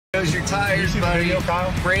goes your tires, buddy. Video,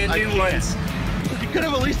 Kyle? Brand new ones. You could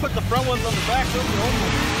have at least put the front ones on the back. Those are the old ones.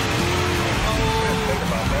 Think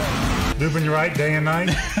about that. Lubing you right day and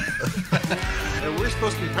night. And we're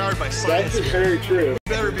supposed to be powered by science. That's very true. You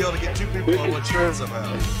better be able to get two people on one train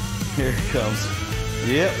somehow. Here it comes.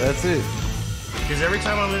 Yep, that's it. Because every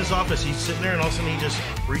time I'm in his office, he's sitting there and all of a sudden he just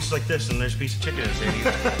reaches like this and there's a piece of chicken in his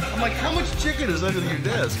hand. I'm like, how much chicken is under your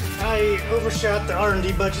desk? I overshot the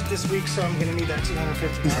R&D budget this week, so I'm gonna need that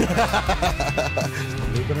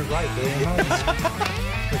 $250. Lubing it right day and night.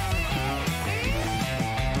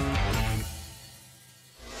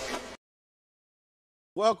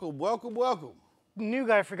 Welcome, welcome, welcome. New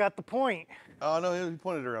guy forgot the point. Oh, no, he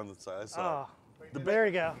pointed around the side. I saw it. There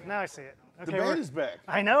we go. Now I see it. The band is back.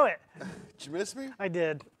 I know it. Did you miss me? I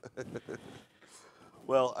did.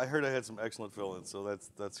 Well, I heard I had some excellent fill-ins, so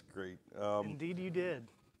that's great. Indeed you did.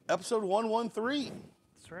 Episode 113.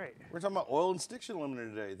 That's right. We're talking about Oil and Stiction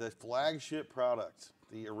Eliminator today, the flagship product,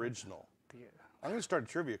 the original. I'm going to start a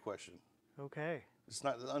trivia question. Okay. It's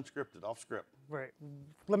not unscripted, off script. Right.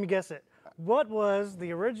 Let me guess it. What was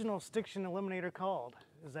the original Stiction Eliminator called?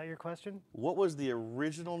 Is that your question? What was the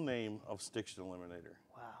original name of Stiction Eliminator?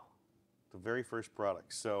 Wow. The very first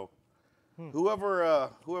product. So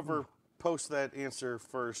whoever posts that answer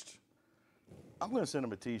first, I'm going to send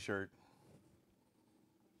them a t-shirt.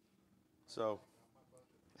 So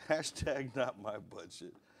hashtag not my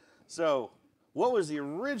budget. So what was the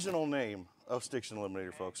original name of Stiction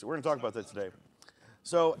Eliminator, folks? So we're going to talk about that today.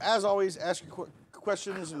 So as always, ask your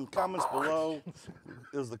questions and comments below.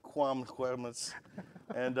 It was the comments.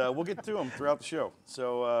 And we'll get through them throughout the show.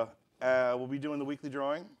 So we'll be doing the weekly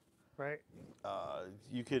drawing. Right.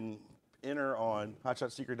 You can enter on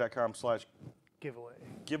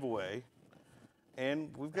hotshotsecret.com/giveaway.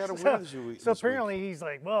 And we've got a winner this week. So apparently he's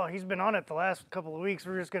like, well, he's been on it the last couple of weeks.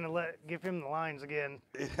 We're just going to give him the lines again.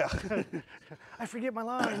 Yeah. I forget my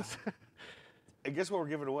lines. And guess what we're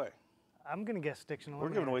giving away? I'm going to guess Stiction Eliminator. We're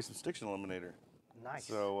giving away some Stiction Eliminator. Nice.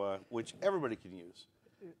 So, which everybody can use.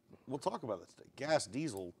 We'll talk about that today. Gas,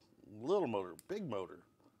 diesel, little motor, big motor.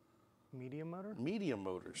 Medium motor? Medium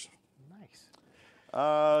motors. Nice.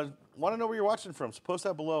 Want to know where you're watching from? So post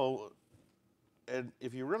that below. And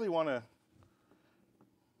if you really want to,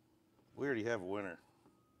 we already have a winner.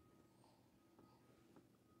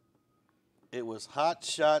 It was Hot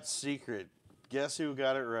Shot Secret. Guess who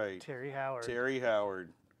got it right? Terry Howard. Terry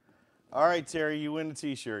Howard. All right, Terry, you win the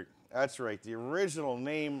t-shirt. That's right. The original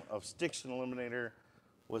name of Stiction Eliminator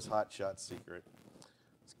was Hot Shot Secret.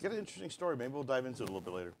 Let's get an interesting story. Maybe we'll dive into it a little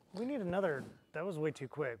bit later. We need another. That was way too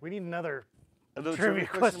quick. We need another trivia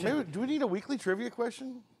question. Maybe, do we need a weekly trivia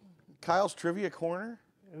question? Kyle's Trivia Corner?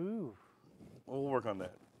 Ooh. We'll work on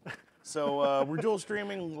that. So we're dual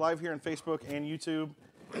streaming live here on Facebook and YouTube.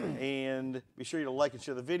 And be sure to like and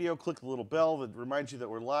share the video. Click the little bell that reminds you that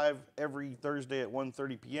we're live every Thursday at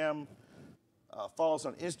 1:30 p.m. Follow us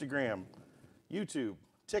on Instagram, YouTube,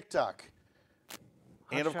 TikTok,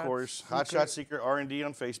 and of course, Hot Shot Secret R&D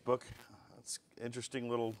on Facebook. It's interesting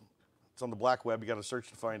little. It's on the black web. You got to search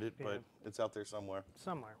to find it, but it's out there somewhere.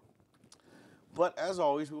 Somewhere. But as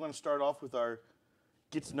always, we want to start off with our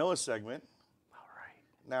Get to Know Us segment. All right.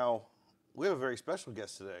 Now, we have a very special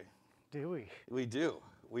guest today. Do we? We do.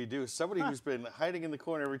 We do. Somebody who's been hiding in the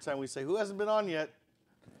corner every time we say, who hasn't been on yet?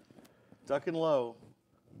 Ducking low,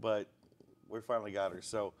 but we finally got her.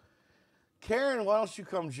 So, Karen, why don't you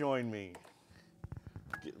come join me?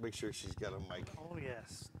 Make sure she's got a mic. Oh,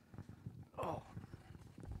 yes. Oh.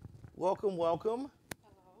 Welcome, welcome.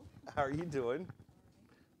 Hello. How are you doing?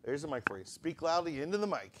 There's a mic for you. Speak loudly into the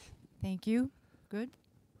mic. Thank you. Good.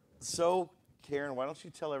 So, Karen, why don't you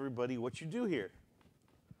tell everybody what you do here?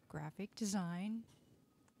 Graphic design.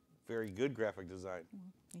 Very good graphic design.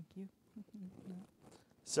 Well, thank you.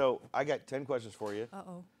 So, I got 10 questions for you.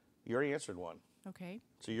 Uh-oh. You already answered one. Okay.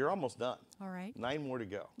 So, you're almost done. All right. 9 more to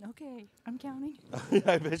go. Okay. I'm counting.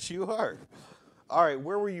 I bet you are. All right,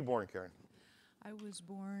 where were you born, Karen? I was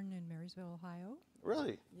born in Marysville, Ohio.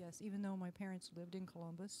 Really? Yes, even though my parents lived in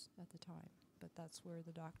Columbus at the time. But that's where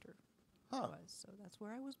the doctor was. So that's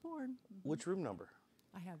where I was born. Which room number?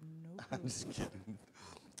 I have no clue. I'm just kidding.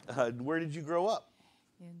 Where did you grow up?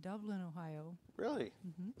 In Dublin, Ohio. Really?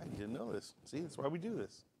 I didn't know this. See, that's why we do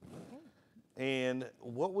this. And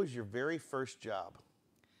what was your very first job?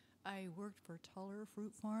 I worked for Tuller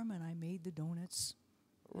Fruit Farm, and I made the donuts.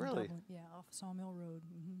 Really? Yeah, off Sawmill Road.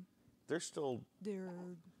 They're still... They're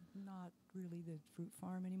not really the fruit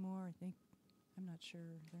farm anymore, I think. I'm not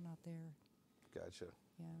sure. They're not there. Gotcha.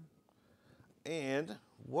 Yeah. And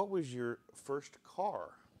what was your first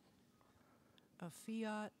car? A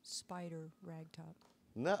Fiat Spider ragtop.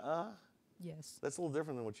 Nuh-uh. Yes. That's a little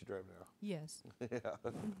different than what you drive now. Yes.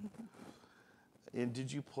 Yeah. And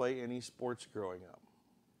did you play any sports growing up?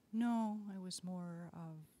 No, I was more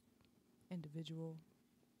of individual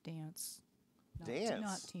dance. Dance?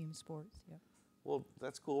 Not team sports. Yep. Well,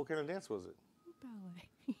 that's cool. What kind of dance was it?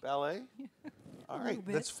 Ballet. Ballet? All little right,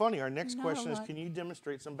 bit. that's funny. Our next Not a question is, lot. can you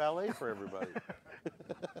demonstrate some ballet for everybody?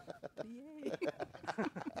 Yay.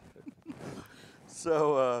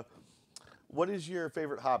 So, what is your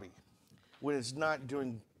favorite hobby when it's not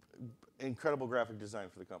doing incredible graphic design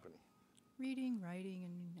for the company? Reading, writing,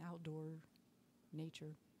 and outdoor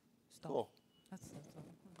nature stuff. Cool. That's all.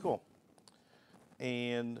 Cool.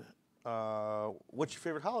 And what's your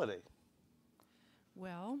favorite holiday?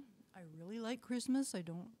 Well, I really like Christmas. I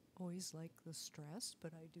don't always like the stress,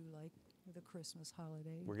 but I do like the Christmas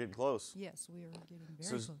holiday. We're getting close. Yes, we are getting very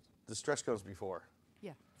So close. the stress comes before,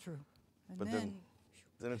 Yeah, true. And but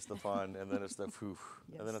then it's the fun, and then it's the poof,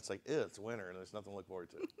 and then Yes. it's like, ew, it's winter, and there's nothing to look forward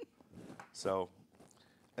to. So,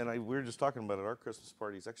 and we were just talking about it. Our Christmas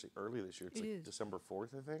party is actually early this year. It's It like is. December 4th,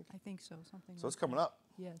 I think. I think so, something So it's like coming that. up.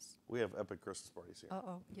 Yes. We have epic Christmas parties here.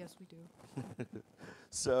 Uh-oh, yes, we do.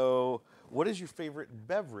 So, what is your favorite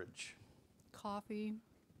beverage? Coffee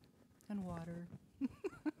and water.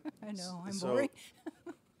 I know, I'm So- boring.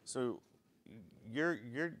 So, your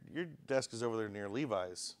desk is over there near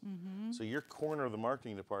Levi's. Mm-hmm. So your corner of the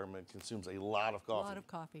marketing department consumes a lot of A coffee. lot of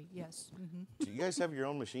coffee, yes. Mm-hmm. Do you guys have your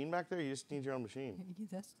own machine back there? You just need your own machine.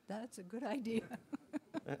 That's a good idea.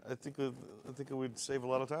 I think it would save a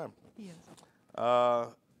lot of time. Yes.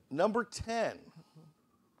 Number 10.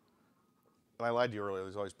 And I lied to you earlier.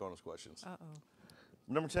 There's always bonus questions. Uh-oh.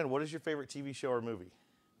 Number 10. What is your favorite TV show or movie?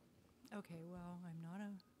 Okay, well, I'm not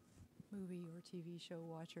a movie or TV show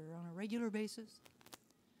watcher on a regular basis.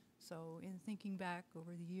 So in thinking back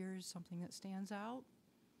over the years, something that stands out,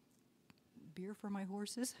 beer for my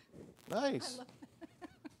horses. Nice.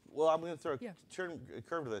 Well, I'm going to throw Yeah. turn a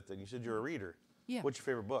curve to that then. You said you're a reader. Yeah. What's your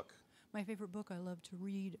favorite book? My favorite book I love to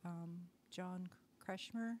read, John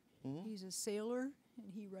Kreshmer. Mm-hmm. He's a sailor,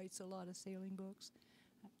 and he writes a lot of sailing books.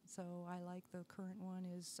 So I like the current one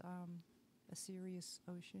is A Serious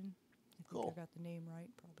Ocean. I think Cool. I got the name right,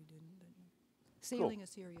 probably didn't. But Sailing a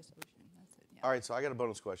Serious Ocean, that's it. Yeah. All right, so I got a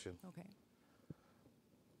bonus question. Okay.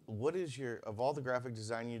 What is of all the graphic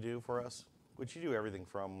design you do for us, which you do everything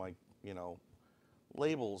from like,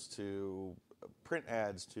 labels to print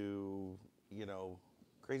ads to,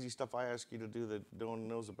 crazy stuff I ask you to do that no one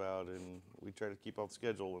knows about, and we try to keep on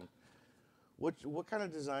schedule. And what kind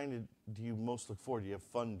of design do you most look forward to? Do you have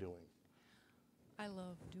fun doing? I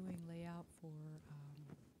love doing layout for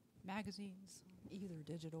magazines, either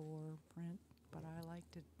digital or print, but I like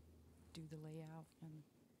to do the layout and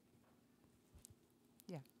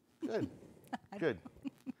yeah. Good, good.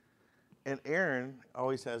 And Aaron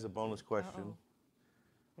always has a bonus question.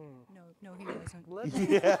 No, he doesn't.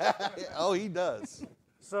 Oh, he does.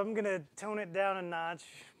 So I'm gonna tone it down a notch,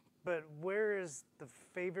 but where is the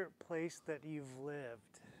favorite place that you've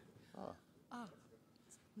lived?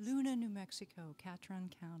 Luna, New Mexico, Catron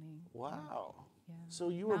County. Wow. Yeah. So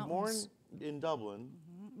you were born Mountains. in Dublin.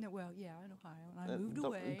 No, well, yeah, in Ohio, and I moved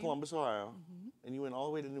away. In Columbus, Ohio. And you went all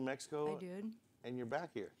the way to New Mexico. I did. And you're back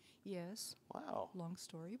here. Yes. Wow. Long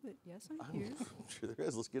story, but yes, I'm here. I'm sure there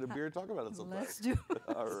is. Let's get a beer and talk about it sometime. Let's do it.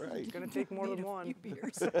 All right. Gonna take more Need than a one. few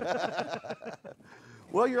beers.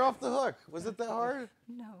 Well, you're off the hook. Was it that hard?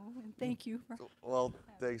 No, and thank you for. Well,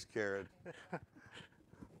 thanks, Karen.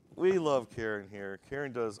 We love Karen here.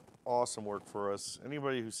 Karen does awesome work for us.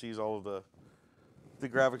 Anybody who sees all of the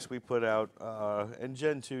graphics we put out, and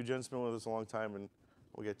Jen too. Jen's been with us a long time, and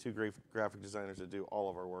we got two great graphic designers that do all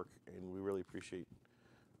of our work, and we really appreciate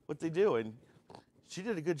what they do. And she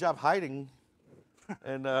did a good job hiding,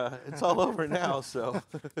 and it's all over now. So,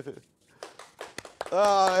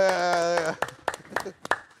 oh yeah.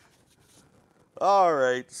 All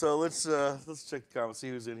right, so let's check the comments, see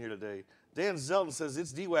who's in here today. Dan Zelton says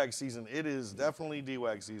it's DWAG season. It is definitely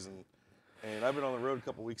DWAG season, and I've been on the road a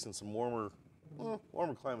couple weeks in some warmer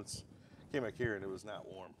climates. Came back here and it was not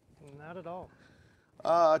warm. Not at all.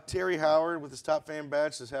 Terry Howard with his top fan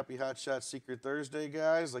badge says happy Hot Shot Secret Thursday,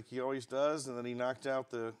 guys, like he always does, and then he knocked out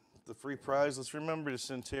the free prize. Let's remember to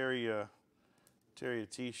send Terry a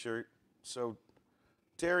T-shirt. So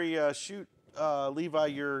Terry, shoot Levi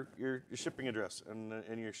your shipping address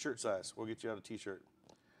and your shirt size. We'll get you out a T-shirt.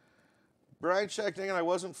 Brian checked in, and I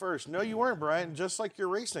wasn't first. No, you weren't, Brian. Just like you're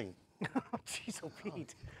racing. Oh, jeez, oh,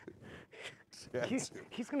 Pete. Yeah, He's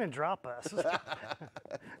gonna drop us.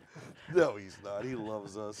 no, he's not. He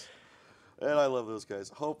loves us, and I love those guys.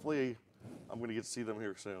 Hopefully, I'm gonna get to see them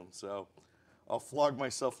here soon. So, I'll flog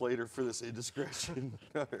myself later for this indiscretion.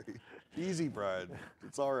 All right. Easy, Brian.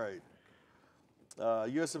 It's all right.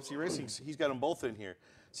 USMC Racing, he's got them both in here.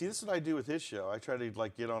 See, this is what I do with his show. I try to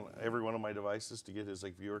like get on every one of my devices to get his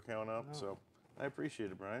like viewer count up. So I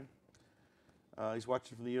appreciate it, Brian. He's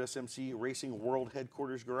watching from the USMC Racing World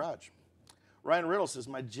Headquarters Garage. Ryan Riddle says,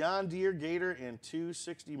 my John Deere Gator and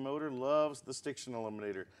 260 motor loves the Stiction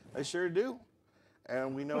Eliminator. I sure do.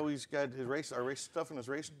 And we know he's got his our race stuff in his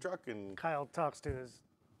race truck. And Kyle talks to his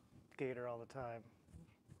Gator all the time.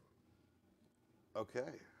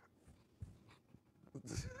 okay.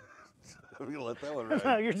 I'm going to let that one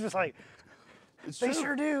ride. You're just like, It's they true.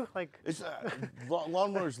 sure do. Like, It's,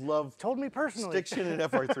 lawnmowers love told me personally. Stiction and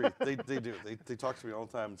FR3. They do. They talk to me all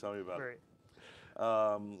the time and tell me about it.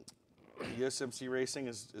 Right. USMC Racing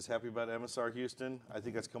is happy about MSR Houston. I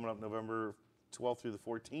think that's coming up November 12th through the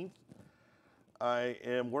 14th. I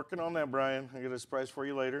am working on that, Brian. I got a surprise for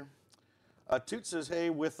you later. Toot says, hey,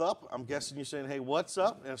 with up. I'm guessing you're saying, hey, what's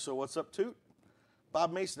up? And so what's up, Toot?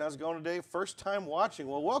 Bob Mason, how's it going today? First time watching.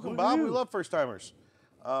 Well, welcome, Bob. We love first timers.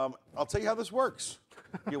 I'll tell you how this works.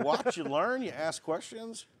 You watch, you learn, you ask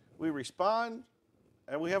questions, we respond,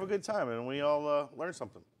 and we have a good time, and we all learn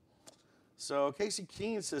something. So Casey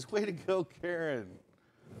Keene says, way to go, Karen.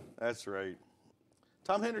 That's right.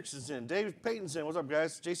 Tom Hendrickson's in. Dave Payton's in. What's up,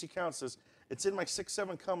 guys? JC Count says, it's in my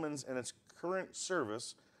 6.7 Cummins and its current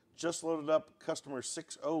service. Just loaded up customer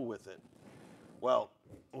 6.0 with it. Well,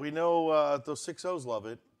 we know those 6.0s love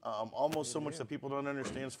it. Almost so much that people don't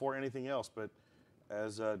understand it's for anything else. But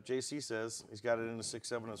as JC says, he's got it in the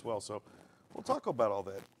 6.7 as well. So we'll talk about all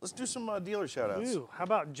that. Let's do some dealer shout-outs. Ooh, how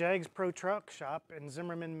about Jags Pro Truck Shop in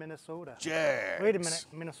Zimmerman, Minnesota? Jags. Wait a minute,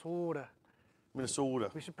 Minnesota. Minnesota.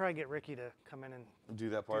 We should probably get Ricky to come in and Do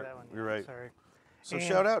that part. do that one. You're right. Sorry. So And-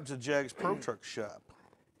 shout out to Jags Pro Truck Shop.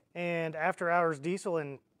 And After Hours Diesel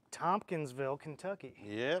in Tompkinsville, Kentucky.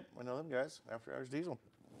 Yep, I know them guys. After Hours Diesel.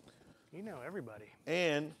 You know everybody.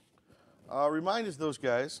 And remind us, those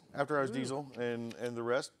guys, After Hours Diesel and the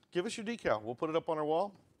rest, give us your decal. We'll put it up on our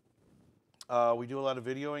wall. We do a lot of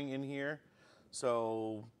videoing in here.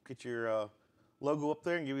 So get your logo up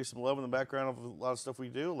there and give you some love in the background of a lot of stuff we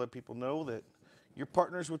do. Let people know that you're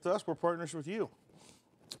partners with us. We're partners with you.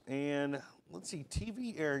 And let's see,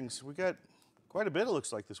 TV airings. We got quite a bit, it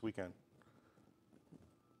looks like, this weekend.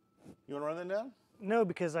 You want to run that down? No,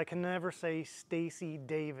 because I can never say Stacy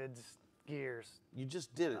David's gears. You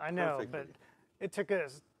just did it. I know, perfectly. but it took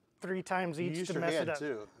us 3 times You each used to your mess hand, it up.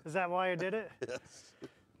 too. Is that why I did it? Yes.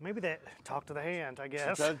 Maybe that talk to the hand, I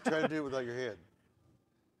guess. Try to do it without your head.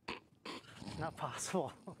 Not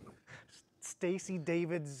possible. Stacy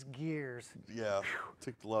David's gears. Yeah,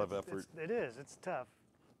 took a lot of effort. It is. It's tough.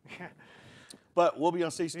 But we'll be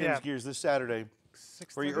on Stacey Davis Yeah. Gears this Saturday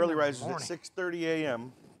for your 6:30 early in the risers at morning. 6:30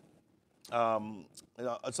 a.m.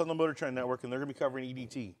 It's on the Motor Trend Network, and they're going to be covering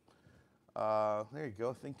EDT. There you go.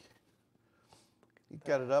 I think he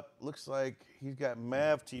got it up. Looks like he's got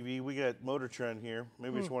MAV TV. We got Motor Trend here.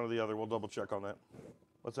 Maybe it's one or the other. We'll double check on that.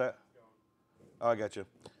 What's that? Oh, I got you.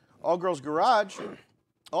 All Girls Garage,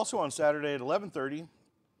 also on Saturday at 11:30.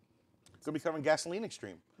 Going to be covering Gasoline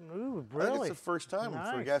Extreme. Ooh, I think really? it's the first time for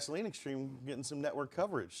Nice. Gasoline Extreme getting some network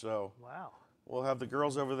coverage. So Wow. we'll have the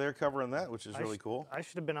girls over there covering that, which is really cool. I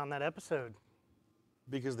should have been on that episode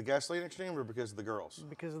Because of the Gasoline Extreme or because of the girls?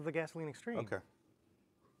 because of the Gasoline Extreme. Okay.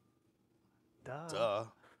 Duh. Duh.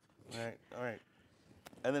 All right.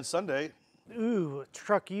 And then Sunday, Ooh,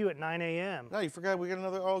 Truck U at 9 a.m. no, you forgot we got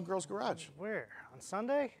another all girls garage. Where? On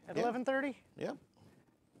Sunday at Yeah. 11:30? Yep.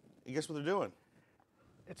 You guess what they're doing?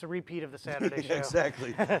 It's a repeat of the Saturday show.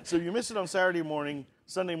 Exactly. So you miss it on Saturday morning,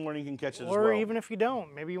 Sunday morning you can catch it as well. Or even if you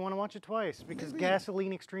don't, maybe you want to watch it twice because Maybe.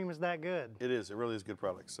 Gasoline Extreme is that good. It is. It really is a good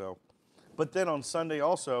product. So, but then on Sunday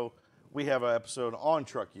also, we have an episode on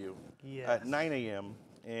Truck U Yes. at 9 a.m.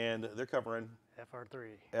 and they're covering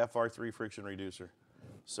FR3. FR3 friction reducer.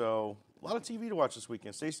 So a lot of TV to watch this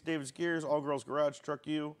weekend. Stacey Davis Gears, All Girls Garage, Truck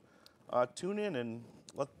U. Tune in and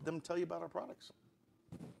let them tell you about our products.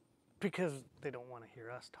 Because they don't want to hear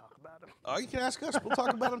us talk about them. Oh, you can ask us. We'll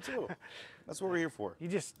talk about them too. That's what we're here for. We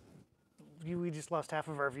just lost half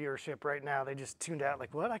of our viewership right now. They just tuned out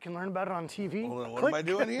like, what? I can learn about it on TV? Well, then what Click. am I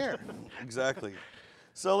doing here? Exactly.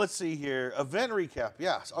 So let's see here. Event recap.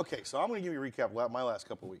 Yes. Okay, so I'm going to give you a recap of my last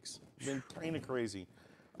couple of weeks. Been kind of crazy.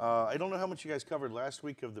 I don't know how much you guys covered last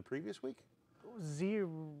week of the previous week.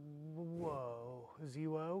 Zero.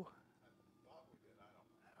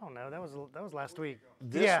 I don't know. That was last week.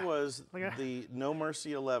 This Yeah. was Look at- the No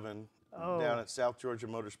Mercy 11 down at South Georgia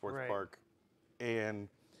Motorsports Right. Park. And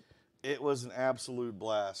it was an absolute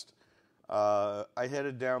blast. I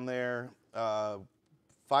headed down there.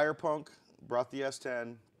 Firepunk brought the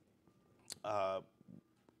S10.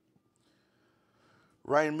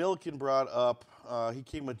 Ryan Milliken brought up, he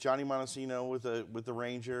came with Johnny Montesino with the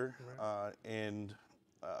Ranger, and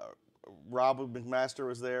Rob McMaster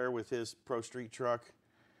was there with his Pro Street truck,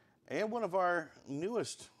 and one of our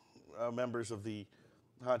newest members of the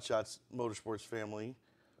Hot Shots Motorsports family.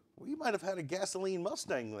 We might have had a gasoline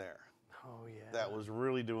Mustang there. Oh, yeah. That was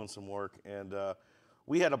really doing some work, and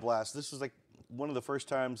we had a blast. This was like one of the first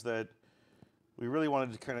times that we really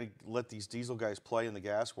wanted to kind of let these diesel guys play in the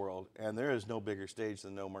gas world, and there is no bigger stage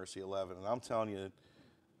than No Mercy 11. And I'm telling you,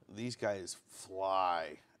 these guys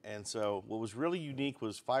fly. And so what was really unique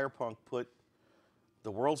was Firepunk put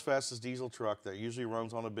the world's fastest diesel truck that usually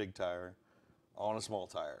runs on a big tire on a small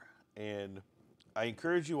tire. And I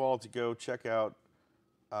encourage you all to go check out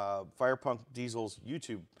Firepunk Diesel's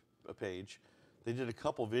YouTube page. They did a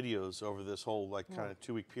couple videos over this whole kind of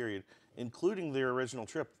 2-week period, including their original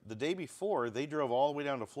trip. The day before, they drove all the way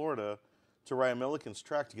down to Florida to Ryan Milliken's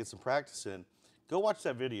track to get some practice in. Go watch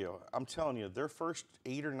that video. I'm telling you, their first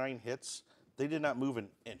 8 or 9 hits, they did not move an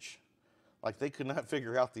inch. Like, they could not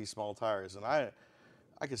figure out these small tires. And I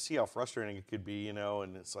could see how frustrating it could be, and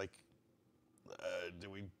it's like, do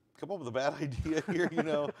we come up with a bad idea here,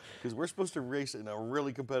 Because we're supposed to race in a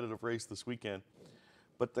really competitive race this weekend.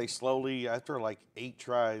 But they slowly, after like 8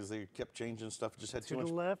 tries, they kept changing stuff. Just had too much.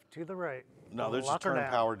 To the left, to the right. No, they just turned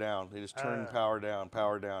power down. They just turned power down,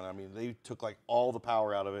 power down. I mean, they took like all the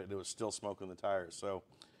power out of it, and it was still smoking the tires. So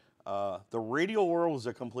the radial world is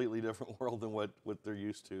a completely different world than what they're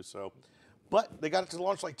used to. So, but they got it to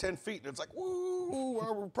launch like 10 feet, and it's like, woo,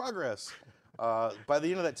 our progress. By the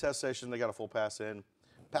end of that test session, they got a full pass in,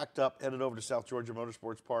 packed up, headed over to South Georgia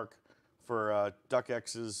Motorsports Park for Duck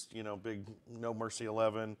X's, big No Mercy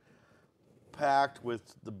 11, packed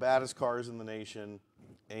with the baddest cars in the nation,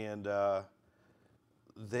 and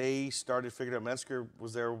they started figuring out. Metzger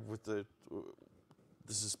was there with the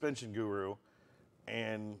suspension guru,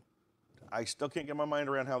 and I still can't get my mind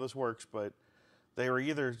around how this works, but they were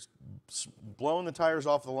either blowing the tires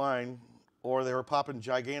off the line or they were popping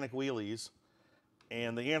gigantic wheelies,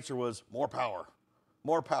 and the answer was more power.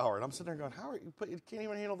 More power. And I'm sitting there going, how are you? You can't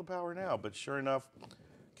even handle the power now. But sure enough,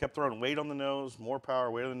 kept throwing weight on the nose, more power,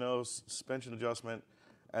 weight on the nose, suspension adjustment,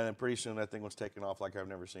 and then pretty soon that thing was taking off like I've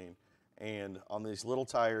never seen. And on these little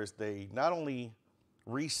tires, they not only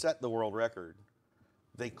reset the world record,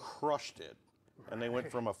 they crushed it. And they went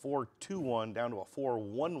from a 4.21 down to a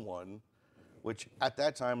 4.11, which at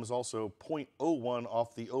that time was also 0.01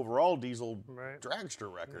 off the overall diesel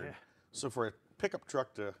dragster record. Yeah. So for a pickup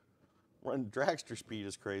truck to run dragster speed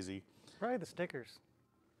is crazy. Probably the stickers.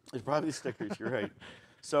 It's probably the stickers, you're right.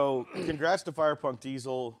 So congrats to Firepunk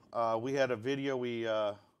Diesel. We had a video we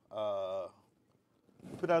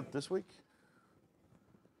put out this week.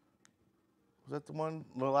 Was that the one?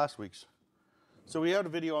 No, last week's. So we had a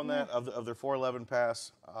video on that of their 411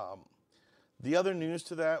 pass. The other news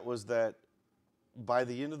to that was that by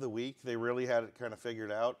the end of the week, they really had it kind of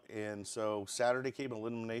figured out. And so Saturday came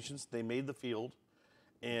eliminations. They made the field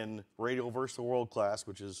in radial versus the world class,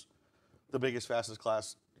 which is the biggest, fastest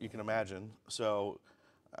class you can imagine. So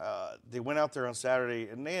they went out there on Saturday,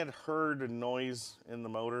 and they had heard a noise in the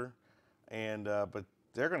motor, and but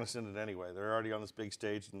they're going to send it anyway. They're already on this big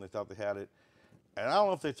stage, and they thought they had it. And I don't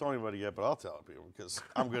know if they told anybody yet, but I'll tell people because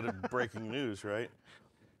I'm good at breaking news, right?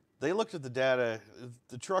 They looked at the data.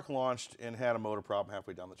 The truck launched and had a motor problem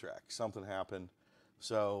halfway down the track. Something happened,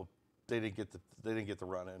 so they didn't get the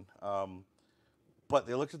run in. But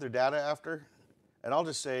they looked at their data after, and I'll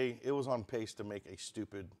just say it was on pace to make a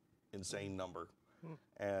stupid, insane number.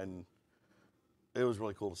 And it was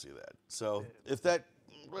really cool to see that. So if that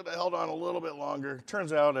would have held on a little bit longer,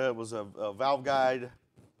 turns out it was a valve guide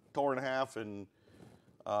tore in half, and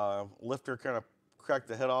lifter kind of cracked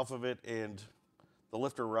the head off of it, and the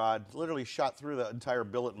lifter rod literally shot through the entire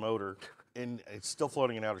billet motor, and it's still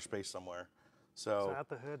floating in outer space somewhere. So out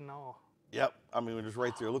the hood and all. Yep, I mean, it was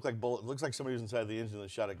right through. It looked like bullet. It looks like somebody was inside the engine and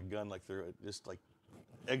shot a gun like through it, just like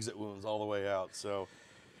exit wounds all the way out. So,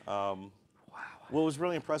 wow. What was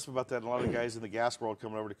really impressive about that, and a lot of the guys in the gas world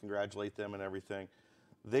coming over to congratulate them and everything,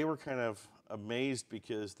 they were kind of amazed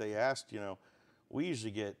because they asked,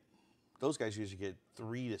 those guys usually get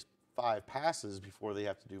 3 to 5 passes before they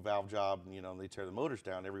have to do valve job, and they tear the motors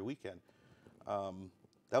down every weekend.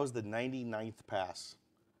 That was the 99th pass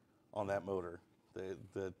on that motor.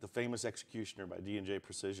 The famous Executioner by D&J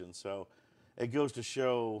Precision. So it goes to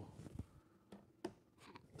show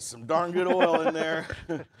some darn good oil in there.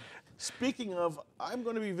 Speaking of, I'm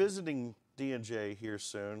going to be visiting D&J here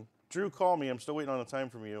soon. Drew, call me. I'm still waiting on a time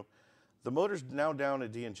from you. The motor's now down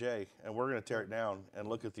at D&J, and we're going to tear it down and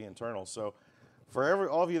look at the internal. So for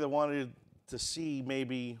all of you that wanted to see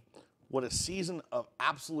maybe what a season of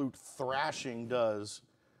absolute thrashing does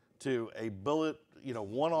to a billet,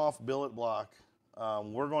 one-off billet block.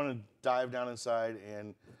 We're going to dive down inside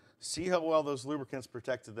and see how well those lubricants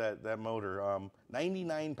protected that motor.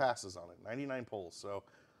 99 passes on it, 99 pulls. So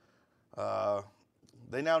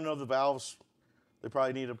they now know the valves. They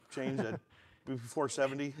probably need to change at before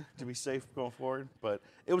 70 to be safe going forward. But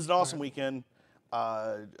it was an awesome weekend.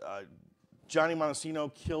 Johnny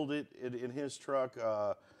Montesino killed it in his truck.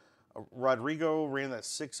 Rodrigo ran that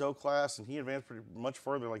 6.0 class, and he advanced pretty much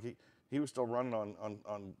further. Like he was still running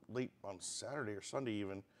on late on Saturday or Sunday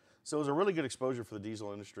even. So it was a really good exposure for the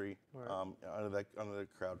diesel industry under the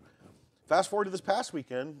crowd. Fast forward to this past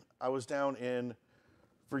weekend, I was down in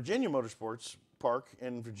Virginia Motorsports Park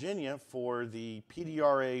in Virginia for the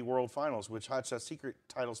PDRA World Finals, which Hot Shot Secret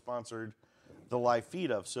title sponsored the live feed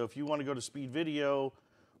of. So if you want to go to Speed Video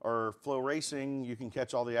or Flow Racing, you can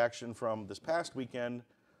catch all the action from this past weekend,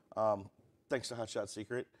 thanks to Hot Shot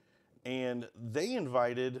Secret. And they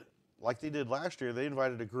invited, like they did last year, they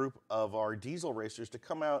invited a group of our diesel racers to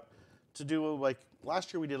come out to do, like,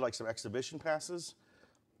 last year we did like some exhibition passes.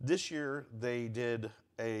 This year they did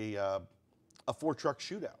a 4-truck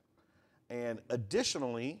shootout. And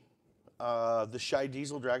additionally, the Shy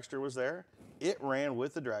Diesel dragster was there. It ran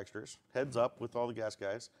with the dragsters, heads up with all the gas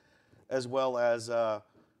guys, as well as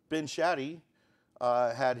Ben Shaddy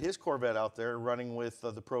had his Corvette out there running with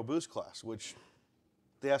the Pro Boost class, which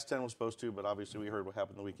the S10 was supposed to, but obviously we heard what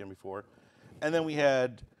happened the weekend before. And then we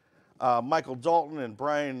had Michael Dalton and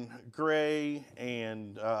Brian Gray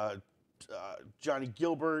and Johnny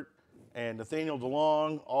Gilbert and Nathaniel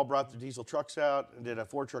DeLong all brought their diesel trucks out and did a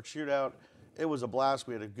 4-truck shootout. It was a blast.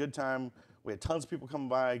 We had a good time. We had tons of people coming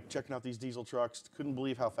by, checking out these diesel trucks. Couldn't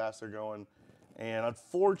believe how fast they're going. And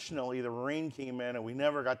unfortunately, the rain came in and we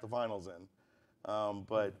never got the finals in.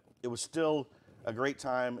 But it was still a great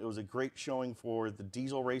time. It was a great showing for the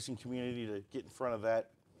diesel racing community to get in front of that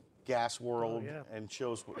gas world and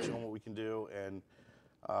show them what we can do. And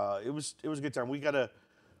it was a good time. We got a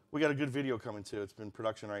good video coming too. It's been in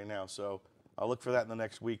production right now, so I'll look for that in the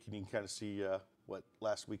next week, and you can kind of see what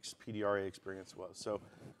last week's PDRA experience was. So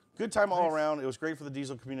good time all around. It was great for the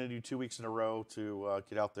diesel community 2 weeks in a row to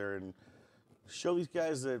get out there and show these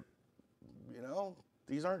guys that,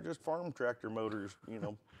 these aren't just farm tractor motors,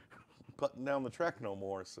 putting down the track no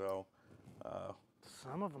more. So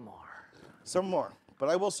Some of them are. Some more. But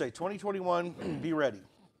I will say, 2021, be ready.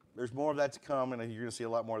 There's more of that to come, and you're going to see a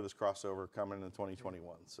lot more of this crossover coming in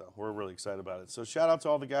 2021. So we're really excited about it. So shout out to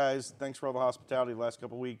all the guys. Thanks for all the hospitality the last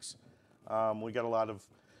couple of weeks. We got a lot of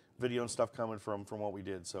video and stuff coming from what we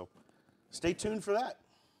did. So stay tuned for that.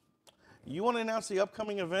 You want to announce the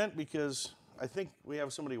upcoming event? Because I think we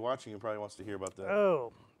have somebody watching who probably wants to hear about that.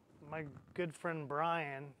 Oh, my good friend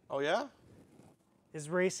Brian Oh, yeah? is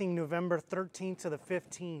racing November 13th to the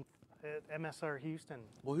 15th at MSR Houston.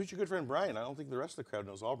 Well, who's your good friend Brian? I don't think the rest of the crowd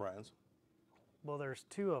knows all Brian's. Well, there's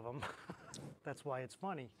 2 of them. That's why it's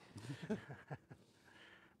funny.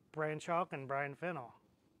 Brian Chalk and Brian Fennell.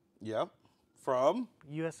 Yep. From?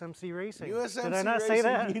 USMC Racing. USMC Did I not Racing. say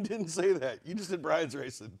that? You didn't say that. You just said Brian's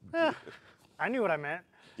Racing. I knew what I meant.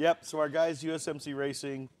 Yep, so our guys, USMC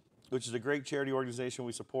Racing, which is a great charity organization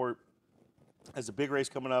we support, has a big race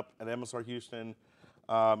coming up at MSR Houston in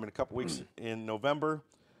a couple weeks in November.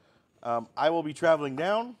 I will be traveling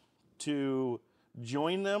down to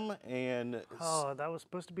join them, and Oh, that was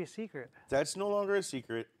supposed to be a secret. that's no longer a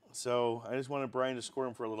secret. So I just wanted Brian to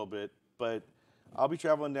squirm for a little bit, but I'll be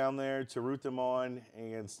traveling down there to root them on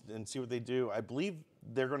and see what they do. I believe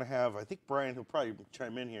they're going to have, I think Brian, he'll probably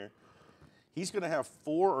chime in here, he's going to have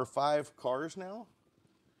 4 or 5 cars now,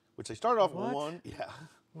 which they started off with What? 1. Yeah.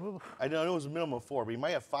 Ooh. I know it was a minimum of 4, but he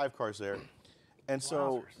might have 5 cars there. And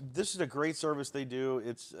so Wowzers. this is a great service they do.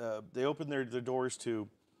 It's they open their doors to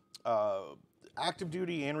active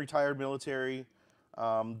duty and retired military,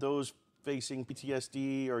 those facing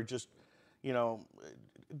PTSD or just,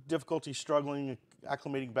 difficulty struggling,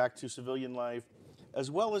 acclimating back to civilian life, as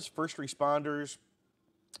well as first responders,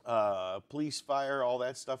 police, fire, all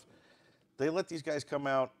that stuff. They let these guys come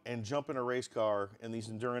out and jump in a race car in these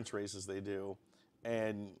endurance races they do.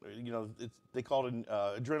 And, they call it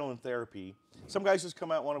adrenaline therapy. Some guys just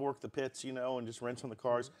come out, want to work the pits, and just wrench on the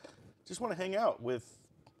cars. Just want to hang out with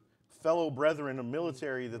fellow brethren in the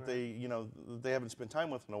military that they haven't spent time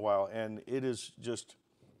with in a while. And it is just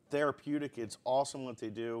therapeutic. It's awesome what they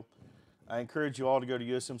do. I encourage you all to go to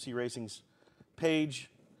USMC Racing's page.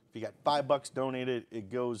 If you got $5, donate it.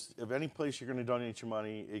 It goes, if any place you're going to donate your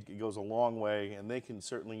money, it goes a long way, and they can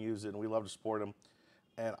certainly use it, and we love to support them.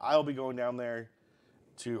 And I'll be going down there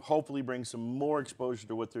to hopefully bring some more exposure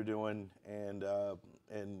to what they're doing and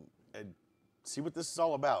and see what this is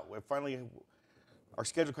all about. We finally, our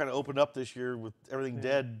schedule kind of opened up this year with everything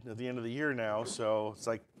dead at the end of the year now. So it's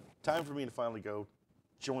like time for me to finally go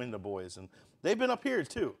join the boys. And they've been up here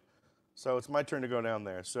too. So it's my turn to go down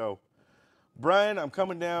there. So Brian, I'm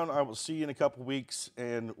coming down. I will see you in a couple weeks,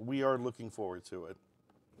 and we are looking forward to it.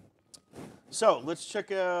 So let's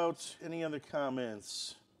check out any other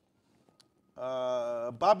comments.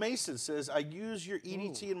 Bob Mason says, I use your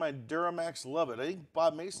EDT in my Duramax, love it. I think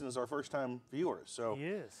Bob Mason is our first time viewer. So He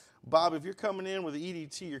is. Bob, if you're coming in with the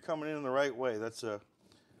EDT, you're coming in the right way. That's an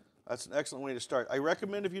excellent way to start. I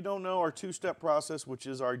recommend, if you don't know, our two-step process, which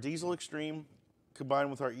is our Diesel Extreme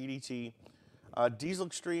combined with our EDT. Diesel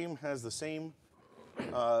Extreme has the same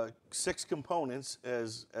 6 components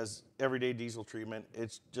as everyday diesel treatment.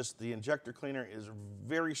 It's just the injector cleaner is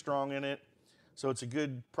very strong in it. So it's a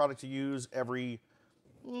good product to use every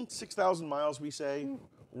 6,000 miles, we say.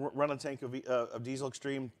 Run a tank of Diesel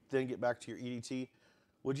Extreme, then get back to your EDT.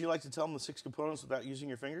 Would you like to tell them the 6 components without using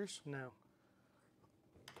your fingers? No.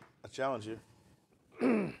 I challenge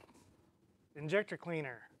you. Injector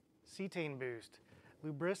cleaner, cetane boost,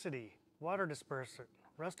 lubricity, water dispersant,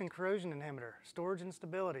 rust and corrosion inhibitor, storage and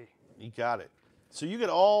stability. You got it. So you get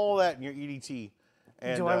all that in your EDT.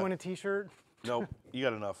 And, Do I win a t-shirt? Nope, you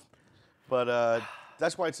got enough. But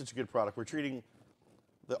that's why it's such a good product. We're treating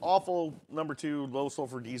the awful number 2 low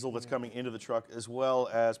sulfur diesel that's coming into the truck, as well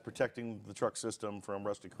as protecting the truck system from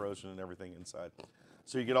rust and corrosion and everything inside.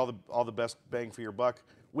 So you get all the best bang for your buck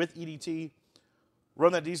with EDT.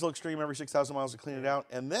 Run that Diesel Extreme every 6,000 miles to clean it out.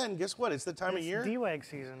 And then, guess what? It's the time of year. D-Wag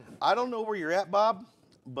season. I don't know where you're at, Bob,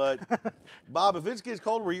 but Bob, if it gets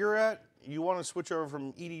cold where you're at, you want to switch over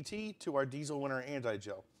from EDT to our Diesel Winter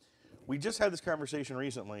Anti-Gel. We just had this conversation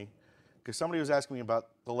recently because somebody was asking me about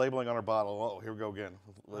the labeling on our bottle. Oh, here we go again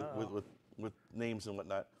with names and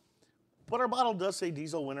whatnot. But our bottle does say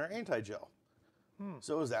Diesel Winter Anti-Gel.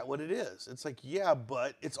 So is that what it is? It's like, yeah,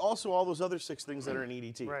 but it's also all those other 6 things that are in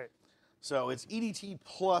EDT. Right. So it's EDT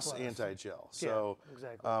plus anti-gel. So yeah,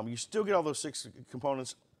 exactly. you still get all those 6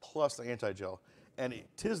 components plus the anti-gel. And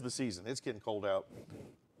tis the season. It's getting cold out.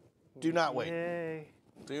 Do not wait. Yay.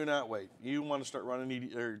 Do not wait. You want to start running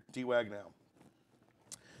D-Wag now.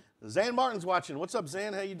 Zan Martin's watching. What's up,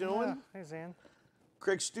 Zan? How you doing? Yeah. Hey, Zan.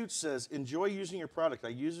 Craig Stutz says, enjoy using your product. I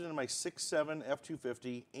use it in my 6.7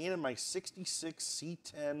 F-250 and in my 66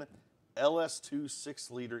 C10 LS2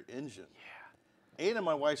 6-liter engine. Yeah. And in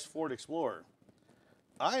my wife's Ford Explorer.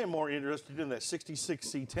 I am more interested in that 66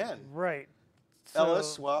 C10. Right.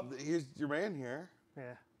 LS swap. Here's your man here. Yeah.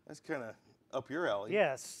 That's kind of up your alley.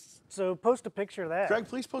 Yes. So post a picture of that. Craig,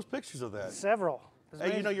 please post pictures of that. Several.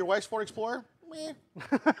 Hey, you know your wife's Ford Explorer? Meh.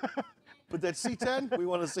 But that C10, we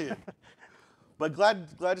want to see it. But glad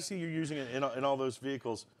to see you're using it in all those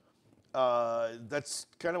vehicles. That's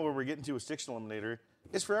kind of where we're getting to with Stiction Eliminator.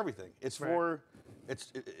 It's for everything. It's for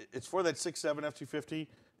it's for that 6.7 F-250.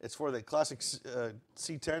 It's for the classic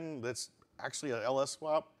C10 that's actually an LS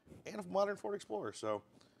swap and a modern Ford Explorer. So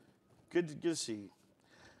good to see you.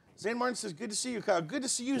 Zan Martin says, good to see you, Kyle. Good to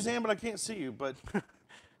see you, Zan, but I can't see you. But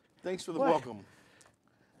thanks for the welcome.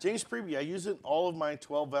 James Preby, I use it in all of my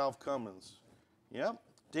 12-valve Cummins. Yep.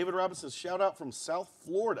 David Robinson says, shout out from South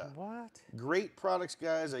Florida. What? Great products,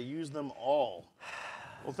 guys. I use them all.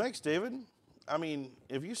 Well, thanks, David. I mean,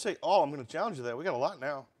 if you say all, I'm going to challenge you that. We got a lot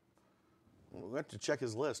now. We have to check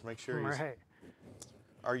his list, make sure he's... Right.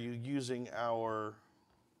 Are you using our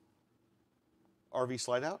RV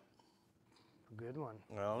slide out? Good one.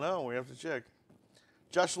 I don't know. We have to check.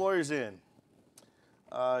 Josh Lawyer's in.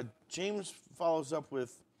 James follows up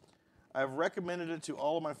with, I've recommended it to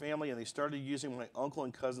all of my family, and they started using my uncle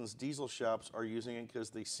and cousin's diesel shops are using it because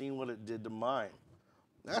they seen what it did to mine.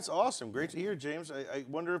 That's awesome. Great to hear, James. I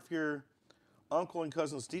wonder if your uncle and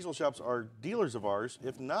cousin's diesel shops are dealers of ours.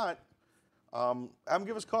 If not, have them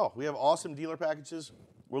give us a call. We have awesome dealer packages.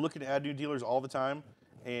 We're looking to add new dealers all the time,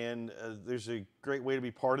 and there's a great way to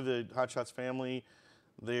be part of the Hot Shots family.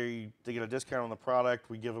 They get a discount on the product.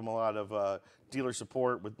 We give them a lot of dealer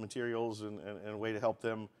support with materials and a way to help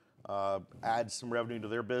them add some revenue to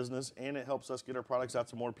their business, and it helps us get our products out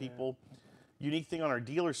to more people. Yeah. Unique thing on our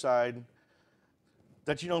dealer side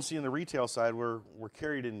that you don't see in the retail side, we're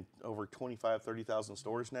carried in over 25, 30,000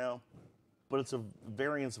 stores now, but it's a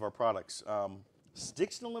variance of our products.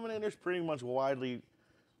 Stiction Eliminator is pretty much widely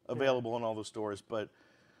available in all those stores, but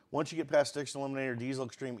once you get past Stiction Eliminator, Diesel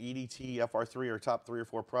Extreme, EDT, FR3 are top 3 or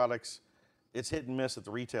 4 products. It's hit and miss at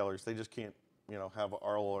the retailers. They just can't, have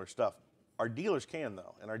all our stuff. Our dealers can,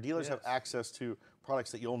 though, and our dealers have access to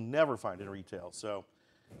products that you'll never find in retail. So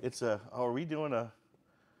it's are we doing a,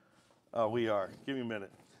 oh, we are. Give me a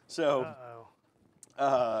minute. So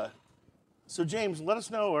So James, let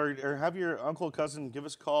us know, or have your uncle or cousin give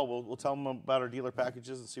us a call. We'll tell them about our dealer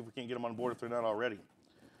packages and see if we can't get them on board if they're not already.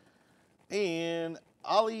 And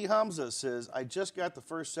Ali Hamza says, I just got the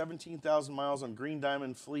first 17,000 miles on Green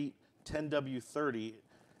Diamond Fleet 10W30.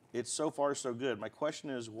 It's so far so good. My question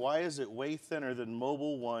is, why is it way thinner than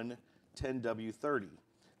Mobile One 10W30?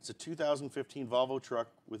 It's a 2015 Volvo truck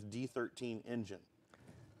with D13 engine.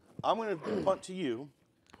 I'm going to punt to you.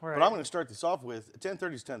 Right. But I'm going to start this off with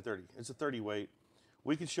 1030 is 1030. It's a 30 weight.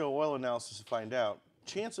 We can show oil analysis to find out.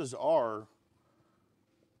 Chances are,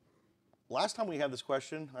 last time we had this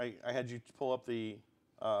question, I had you pull up the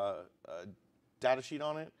data sheet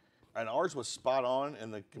on it, and ours was spot on,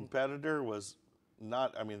 and the competitor was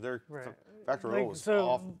not. I mean, their factor oil was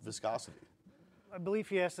off viscosity. I believe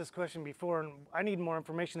he asked this question before, and I need more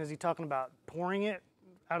information. Is he talking about pouring it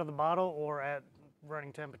out of the bottle or at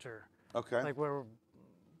running temperature? Okay. Like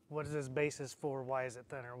what is his basis for why is it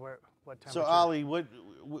thinner? What temperature? So Ali,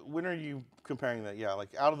 when are you comparing that? Yeah, like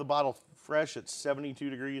out of the bottle fresh at 72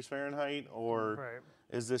 degrees Fahrenheit, or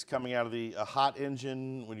is this coming out of a hot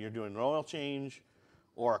engine when you're doing an oil change,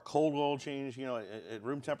 or a cold oil change? You know, at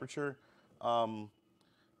room temperature.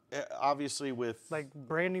 Obviously, with like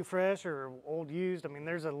brand new fresh or old used. I mean,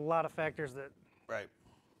 there's a lot of factors that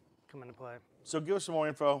come into play. So give us some more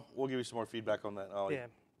info. We'll give you some more feedback on that, Ali. Yeah.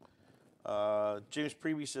 James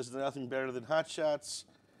Preby says nothing better than Hot Shots.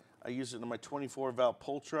 I use it in my 24 valve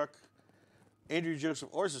pull truck. Andrew Joseph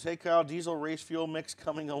Orr says, hey Kyle, diesel race fuel mix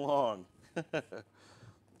coming along.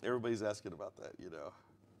 Everybody's asking about that, you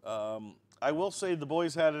know. I will say the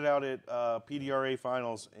boys had it out at PDRA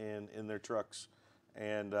finals in their trucks,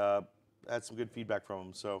 and had some good feedback from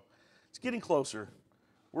them. So it's getting closer.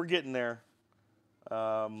 We're getting there.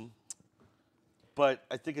 But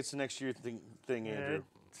I think it's the next year thing, Andrew.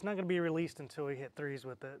 It's not going to be released until we hit threes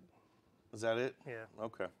with it. Is that it? Yeah.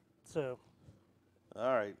 Okay. So.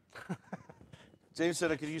 All right. James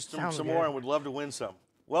said I could use some good. more and would love to win some.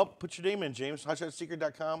 Well, put your name in, James.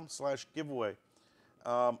 HotShotSecret.com/giveaway.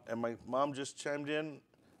 And my mom just chimed in.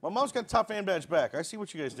 My mom's got a top fan badge back. I see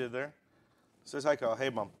what you guys did there. Says hi, Kyle. Hey,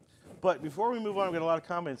 Mom. But before we move on, we've got a lot of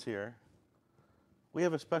comments here. We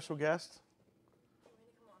have a special guest.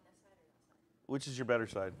 Which is your better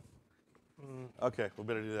side? Okay, we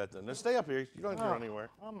better do that then. Now stay up here. You don't have to run anywhere.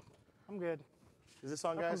 I'm good. Is this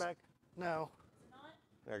on, I'll guys? come back. No.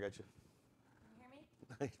 There, I got you. Can you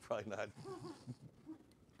hear me? Probably not.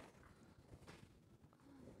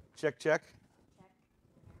 Check, check.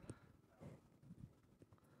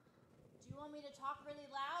 Do you want me to talk really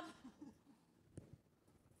loud?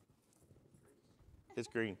 It's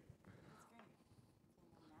green.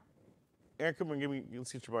 Aaron, come and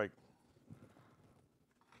let's get your bike.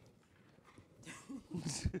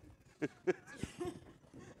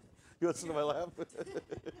 You want to sit on my lap? Do you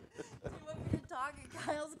want me to talk at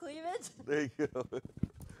Kyle's cleavage? There you go.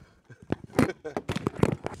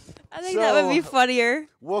 I think that would be funnier.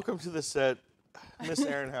 Welcome to the set, Miss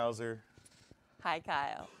Erin Hauser. Hi,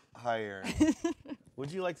 Kyle. Hi, Erin.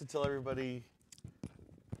 Would you like to tell everybody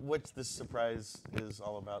what this surprise is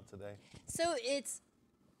all about today? So it's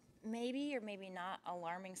maybe or maybe not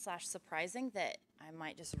alarming / surprising that I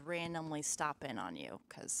might just randomly stop in on you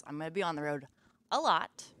because I'm going to be on the road a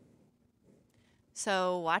lot.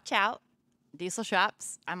 So watch out. Diesel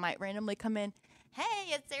shops, I might randomly come in. Hey,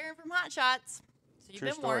 it's Erin from Hot Shots. So you've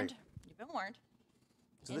been warned. You've been warned.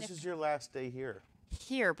 So this is your last day here?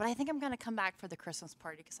 Here, but I think I'm going to come back for the Christmas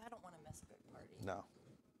party because I don't want to miss a good party. No.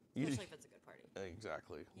 Especially if it's a good party.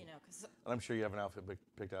 Exactly. You know, because I'm sure you have an outfit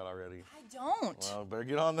picked out already. I don't. Well, better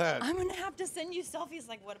get on that. I'm going to have to send you selfies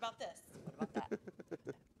like, what about this? What about that?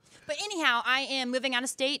 But anyhow, I am moving out of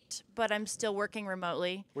state, but I'm still working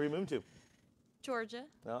remotely. Where are you moving to? Georgia.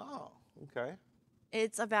 Oh, okay.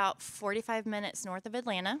 It's about 45 minutes north of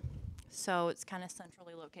Atlanta, so it's kind of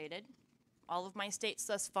centrally located. All of my states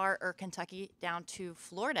thus far are Kentucky down to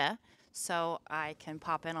Florida, so I can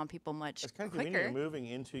pop in on people much quicker. It's kind of convenient you're moving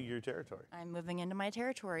into your territory. I'm moving into my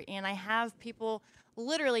territory, and I have people,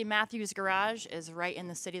 literally Matthew's Garage is right in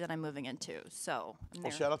the city that I'm moving into, so I'm there.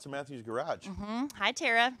 Well, shout out to Matthew's Garage. Hi,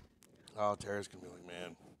 Tara. Oh, Tara's going to be like,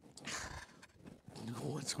 man,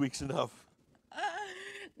 1 week's enough.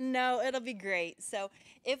 No, it'll be great. So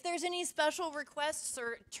if there's any special requests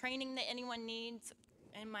or training that anyone needs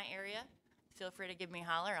in my area, feel free to give me a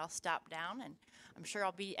holler. I'll stop down, and I'm sure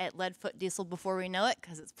I'll be at Leadfoot Diesel before we know it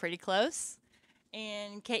because it's pretty close.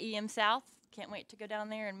 And KEM South, can't wait to go down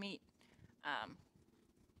there and meet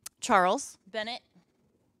Charles Bennett,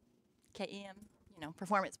 KEM,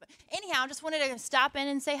 performance. But anyhow, just wanted to stop in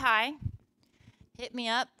and say hi. Hit me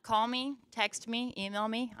up, call me, text me, email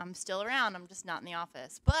me. I'm still around. I'm just not in the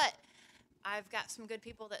office. But I've got some good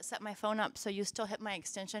people that set my phone up so you still hit my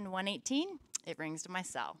extension 118. It rings to my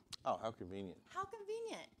cell. Oh, how convenient. How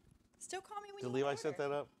convenient. Still call me when Did you Levi want set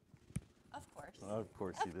that up? Of course. Of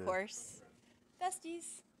course he did. Of course.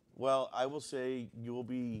 Besties. Well, I will say you will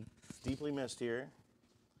be deeply missed here.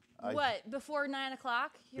 What, before 9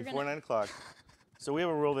 o'clock? Before 9 o'clock. So we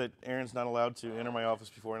have a rule that Erin's not allowed to enter my office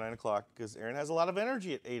before 9 o'clock because Erin has a lot of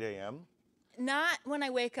energy at 8 a.m. Not when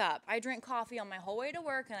I wake up. I drink coffee on my whole way to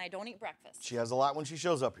work and I don't eat breakfast. She has a lot when she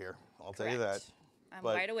shows up here. I'll tell you that. Correct. I'm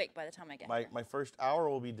But wide awake by the time I get here. My first hour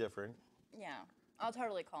will be different. Yeah. I'll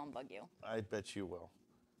totally call and bug you. I bet you will.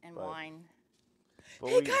 And But- whine. But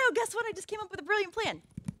Hey, Kyle, guess what? I just came up with a brilliant plan.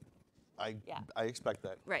 Yeah. I expect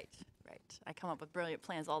that. Right. I come up with brilliant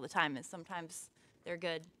plans all the time, and sometimes they're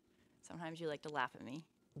good. Sometimes you like to laugh at me.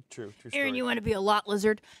 True Aaron, story. you want to be a lot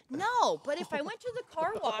lizard? No, but if I went to the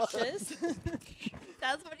car washes,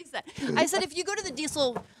 that's what he said. I said, if you go to the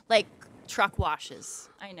diesel, truck washes,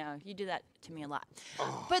 I know, you do that to me a lot.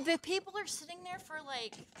 But the people are sitting there for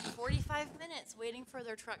 45 minutes waiting for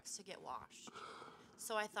their trucks to get washed.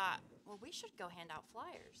 So I thought, well, we should go hand out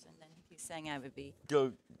flyers. And then he's saying I would be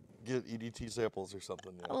Go get EDT samples or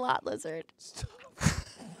something. a lot lizard. Stop.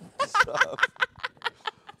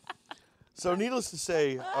 So needless to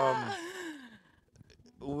say,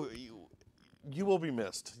 you will be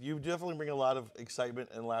missed. You definitely bring a lot of excitement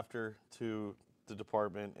and laughter to the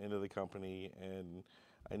department and to the company, and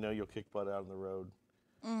I know you'll kick butt out on the road.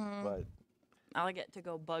 But I'll get to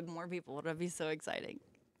go bug more people. It'll be so exciting.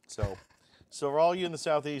 so for all you in the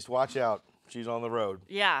Southeast, watch out. She's on the road,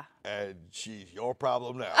 Yeah. and she's your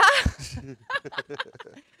problem now.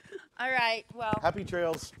 All right. Well, Happy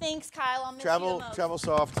trails. thanks, Kyle. I'll miss you the Travel most.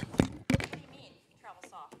 soft. What do you mean, travel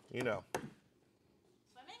soft? You know,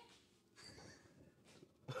 Swimming?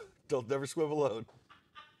 don't never swim alone.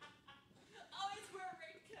 Always wear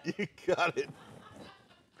a raincoat. You got it.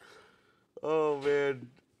 Oh man,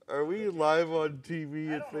 are we live on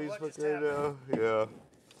TV and don't know what Facebook just right now? Yeah.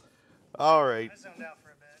 All right. I zoned out for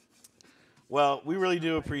a bit. Well, we really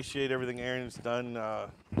do appreciate everything Erin's done.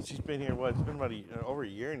 She's been here, it's been about over a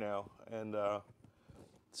year now. And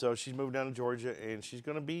so she's moved down to Georgia, and she's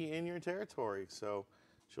going to be in your territory. So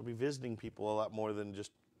she'll be visiting people a lot more than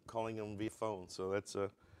just calling them via phone. So that's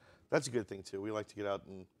a good thing, too. We like to get out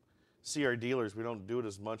and see our dealers. We don't do it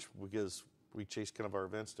as much because we chase kind of our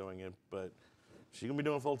events doing it. But she's going to be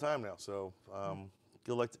doing it full time now. So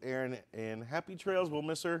good luck to Erin, and happy trails. We'll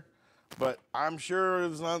miss her. But I'm sure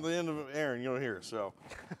it's not the end of Erin, you'll hear. So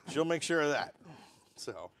she'll make sure of that.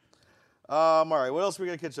 So, all right, what else we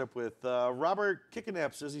got to catch up with? Robert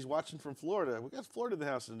Kickenap says he's watching from Florida. We got Florida in the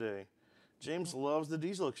house today. James loves the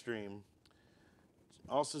Diesel Extreme.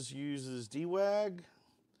 Also uses D-Wag.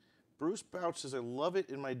 Bruce Bouch says, I love it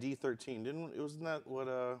in my D13. Wasn't that what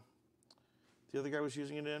the other guy was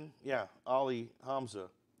using it in? Yeah, Ali Hamza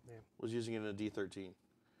was using it in a D13.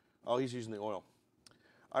 Oh, he's using the oil.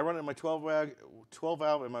 I run it in my 12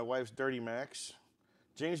 valve and my wife's Dirty Max.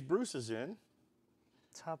 James Bruce is in.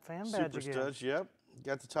 Top fan badge Super again. Studs, yep.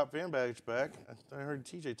 Got the top fan badge back. I heard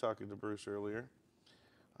TJ talking to Bruce earlier.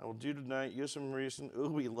 I will do tonight. You have some reason. Ooh,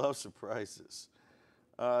 we love surprises.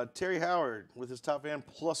 Terry Howard with his top fan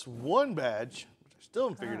 +1 badge, which I still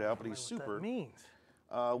haven't figured out, but he's super. What that means.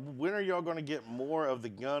 When are y'all going to get more of the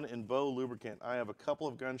gun and bow lubricant? I have a couple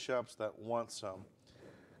of gun shops that want some.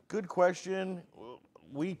 Good question.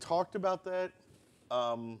 We talked about that.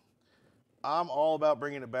 I'm all about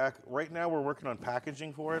bringing it back. Right now, we're working on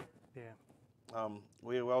packaging for it. Yeah.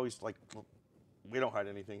 We always we don't hide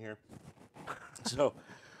anything here. So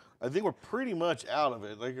I think we're pretty much out of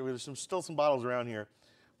it. There's still some bottles around here.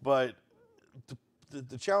 But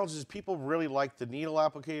the challenge is people really like the needle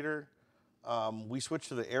applicator. We switched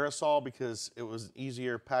to the aerosol because it was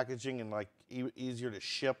easier packaging and easier to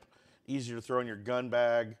ship, easier to throw in your gun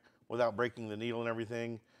bag without breaking the needle and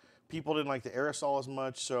everything. People didn't like the aerosol as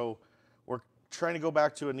much, so we're trying to go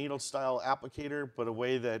back to a needle style applicator, but a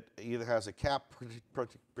way that either has a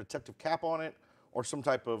protective cap on it or some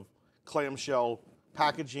type of clamshell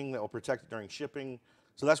packaging that will protect it during shipping.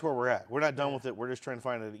 So that's where we're at. We're not done with it. We're just trying to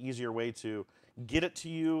find an easier way to get it to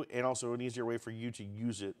you and also an easier way for you to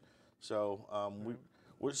use it. So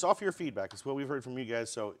it's off your feedback. It's what we've heard from you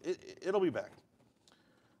guys, so it'll be back.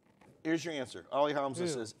 Here's your answer. Ali Hamza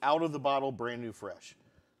says, out of the bottle, brand new, fresh.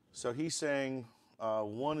 So he's saying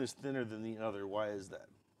one is thinner than the other. Why is that?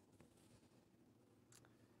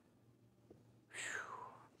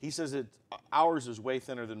 He says ours is way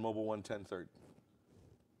thinner than Mobile 110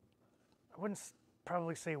 I wouldn't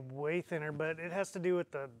probably say way thinner, but it has to do with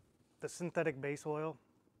the synthetic base oil.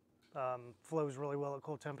 Flows really well at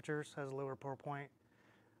cold temperatures, has a lower pour point.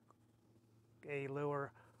 a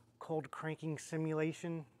lower cold cranking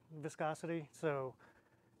simulation viscosity. So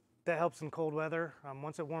that helps in cold weather.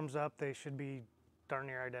 Once it warms up, they should be darn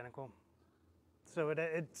near identical. So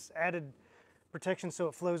it's added protection so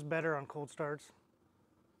it flows better on cold starts,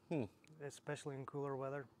 especially in cooler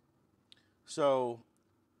weather. So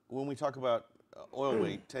when we talk about oil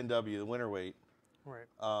weight, 10W, the winter weight, Right.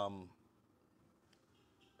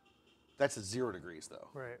 that's at 0 degrees though.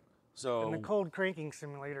 Right. So And the cold cranking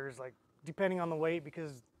simulator is like, depending on the weight,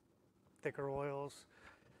 because thicker oils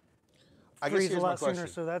I guess freeze a here's my lot sooner,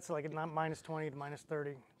 question. so that's like minus 20 to minus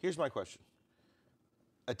 30. Here's my question.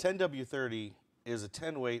 A 10W30 is a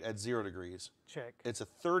 10 weight at 0 degrees. Check. It's a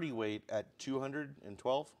 30 weight at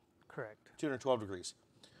 212? Correct. 212 degrees.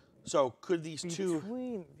 So could these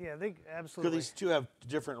two Yeah, they could absolutely. these two have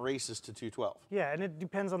different races to 212? Yeah, and it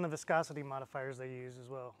depends on the viscosity modifiers they use as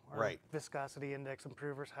well. Or Right. Viscosity index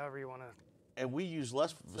improvers, however you want to. And we use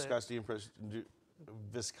less viscosity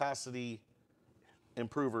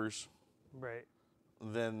improvers Right.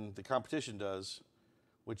 than the competition does,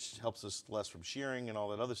 which helps us less from shearing and all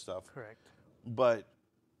that other stuff. Correct. But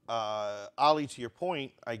Ollie, to your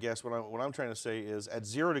point, I guess what I'm trying to say is at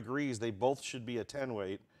 0 degrees they both should be a 10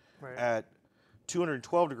 weight. Right. At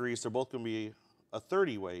 212 degrees they're both going to be a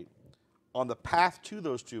 30 weight. On the path to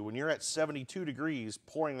those two, when you're at 72 degrees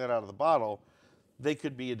pouring that out of the bottle, they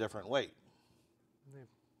could be a different weight. Yeah.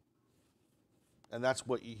 And that's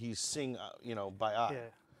what he's seeing, by eye. Yeah.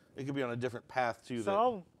 It could be on a different path to that.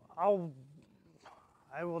 So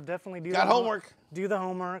I will definitely do. Got homework. Do the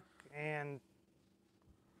homework, and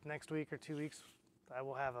next week or 2 weeks, I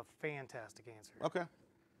will have a fantastic answer. Okay.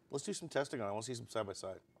 Let's do some testing on it. I want to see some side by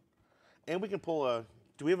side. And we can pull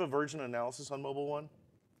do we have a version analysis on Mobile One?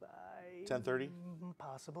 1030?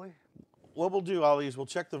 Possibly. What we'll do, Ollie, is we'll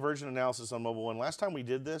check the version analysis on Mobile One. Last time we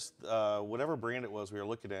did this, whatever brand it was we were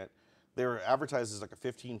looking at, they were advertised as like a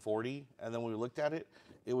 1540, and then when we looked at it,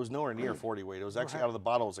 it was nowhere near 40 weight. It was actually out of the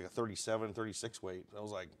bottle, it was like a 37, 36 weight. I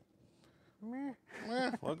was like,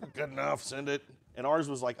 well, good enough, send it. And ours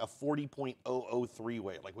was like a 40.003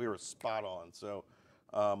 weight, like we were spot on. So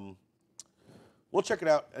we'll check it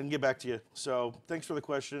out and get back to you. So thanks for the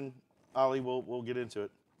question, Ollie. We'll get into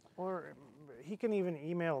it. Or he can even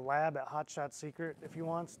email lab at Hotshot Secret if he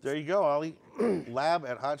wants. There you go, Ollie. Lab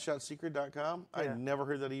at hotshotsecret.com. Yeah. I've never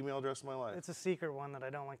heard that email address in my life. It's a secret one that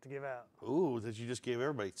I don't like to give out. Ooh, that you just gave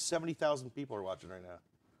everybody. 70,000 people are watching right now.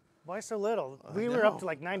 Why so little? We were up to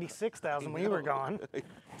like 96,000 when you were gone.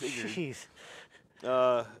 Figured.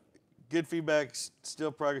 Jeez. Good feedback.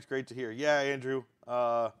 Still progress. Great to hear. Yeah, Andrew.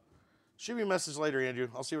 Shoot me a message later, Andrew.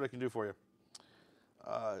 I'll see what I can do for you.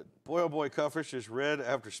 Boy, oh boy, Cuffish is red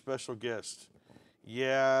after special guest.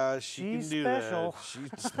 Yeah, she She's can do special. that.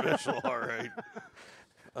 She's special, all right.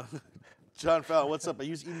 John Fowler, what's up? I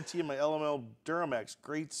use EDT in my LML Duramax.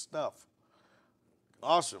 Great stuff.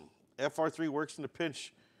 Awesome. FR3 works in a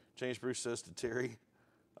pinch, James Bruce says to Terry.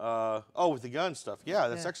 With the gun stuff. Yeah,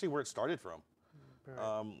 that's actually where it started from.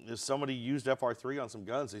 If somebody used FR3 on some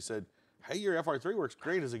guns, they said, hey, your FR3 works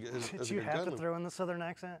great as a Did as a you good have gun to lube." throw in the Southern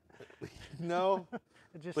accent? No,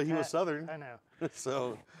 but he was Southern. I know.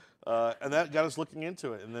 So, and that got us looking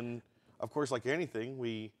into it. And then, of course, like anything,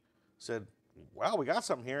 we said, wow, we got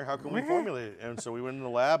something here. How can we formulate it? And so we went in the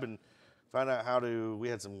lab and found out we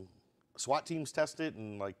had some SWAT teams test it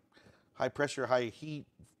and like high pressure, high heat,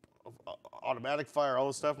 automatic fire, all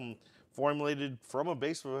this stuff, and formulated from a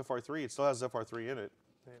base of FR3. It still has FR3 in it.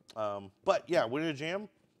 But yeah, when in a jam,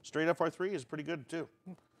 straight FR3 is pretty good too.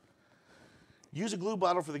 Use a glue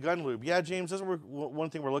bottle for the gun lube. Yeah, James, that's one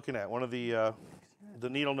thing we're looking at. One of the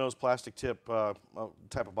needle nose plastic tip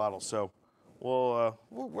type of bottles. So we're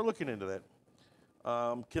looking into that.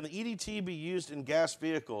 Can the EDT be used in gas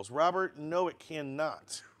vehicles? Robert, no, it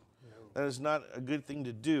cannot. That is not a good thing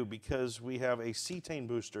to do because we have a cetane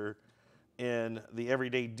booster in the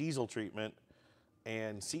everyday diesel treatment,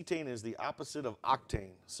 and cetane is the opposite of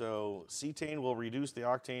octane. So cetane will reduce the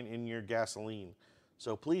octane in your gasoline.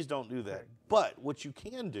 So please don't do that. But what you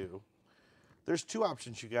can do, there's two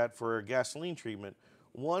options you got for gasoline treatment.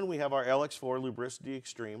 One, we have our LX4 Lubricity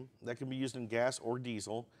Extreme. That can be used in gas or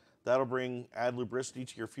diesel. That'll add lubricity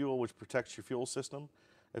to your fuel, which protects your fuel system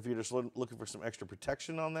if you're just looking for some extra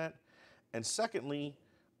protection on that. And secondly,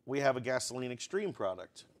 we have a Gasoline Extreme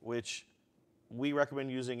product, which we recommend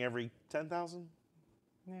using every 10,000,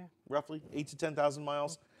 roughly 8 to 10,000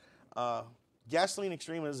 miles. Gasoline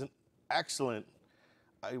Extreme is an excellent,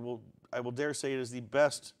 I will dare say it is the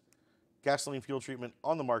best gasoline fuel treatment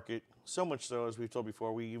on the market So much so, as we've told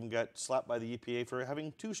before, we even got slapped by the EPA for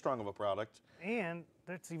having too strong of a product. And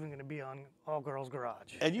that's even going to be on All Girls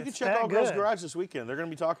Garage. And you can It's check that All Girls good. Garage this weekend. They're going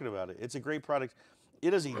to be talking about it. It's a great product.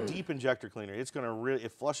 It is a deep injector cleaner. It's going to really,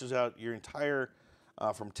 it flushes out your entire,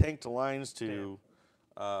 from tank to lines to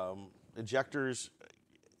injectors.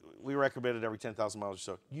 We recommend it every 10,000 miles or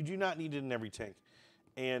so. You do not need it in every tank.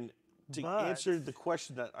 And to answer the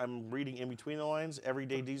question that I'm reading in between the lines,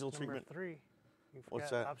 everyday diesel treatment. Number 3. You What's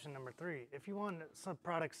forgot that? option number 3. If you want some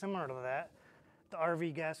product similar to that, the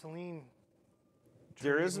RV gasoline.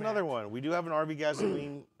 There is treatment. another one. We do have an RV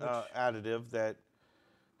gasoline additive that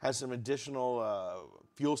has some additional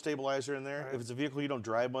fuel stabilizer in there. Right. If it's a vehicle you don't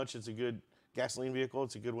drive much, it's a good gasoline vehicle.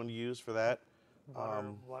 It's a good one to use for that.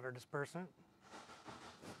 Water dispersant.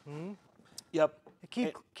 Yep.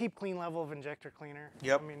 Keep clean level of injector cleaner.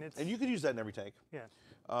 Yep. I mean, it's and you could use that in every tank.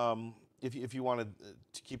 yeah. If you wanted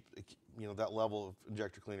to keep that level of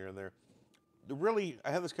injector cleaner in there. Really,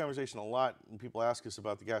 I have this conversation a lot when people ask us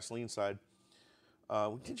about the gasoline side.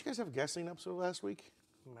 Didn't you guys have a gasoline episode last week?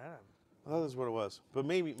 Man. I thought that's what it was. But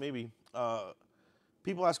maybe.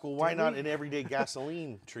 People ask, well, why not an everyday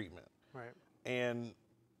gasoline treatment? Right. And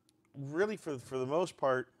really, for the most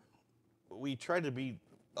part, we try to be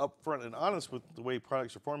upfront and honest with the way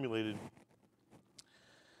products are formulated.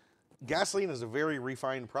 Gasoline is a very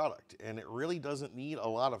refined product, and it really doesn't need a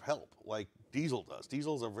lot of help like diesel does.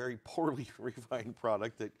 Diesel is a very poorly refined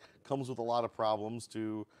product that comes with a lot of problems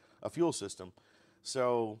to a fuel system.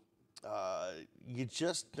 So you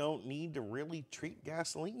just don't need to really treat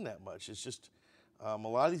gasoline that much. It's just a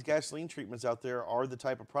lot of these gasoline treatments out there are the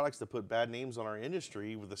type of products that put bad names on our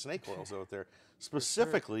industry with the snake oils out there.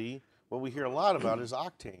 Specifically, what we hear a lot about is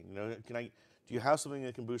octane. Do you have something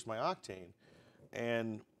that can boost my octane?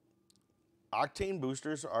 And octane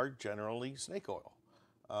boosters are generally snake oil.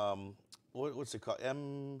 What's it called?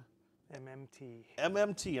 MMT.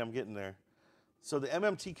 MMT, I'm getting there. So the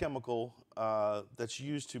MMT chemical that's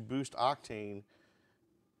used to boost octane,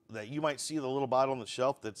 that you might see the little bottle on the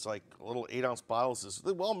shelf that's like a little 8-ounce bottle says,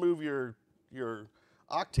 well, move your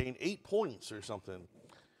octane 8 points or something.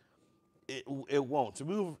 It won't. To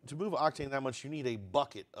move octane that much, you need a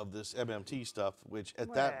bucket of this MMT stuff, which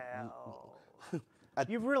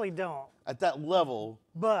You really don't. at that level,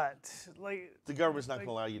 But like the government's not going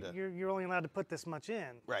to allow you to. You're only allowed to put this much in.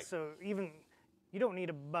 Right. So even you don't need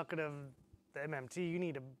a bucket of the MMT. You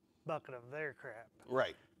need a bucket of their crap.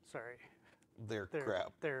 Right. Sorry. Their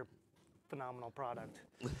crap. Their phenomenal product.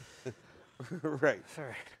 Right.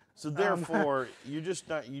 Sorry. So therefore, you just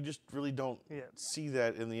really don't Yeah. see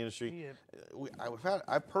that in the industry. Yeah.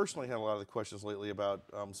 I've personally had a lot of the questions lately about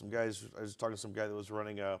some guys. I was talking to some guy that was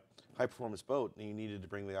running a high performance boat, and he needed to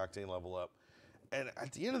bring the octane level up. And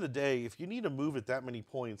at the end of the day, if you need to move it that many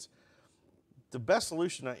points, the best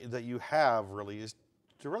solution that you have really is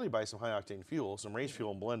to really buy some high octane fuel, some race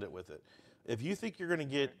fuel, and blend it with it. If you think you're going to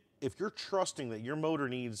get, if you're trusting that your motor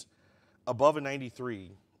needs above a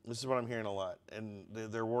 93, this is what I'm hearing a lot, and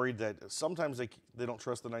they're worried that sometimes they don't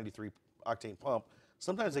trust the 93 octane pump.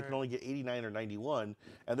 Sometimes they can only get 89 or 91,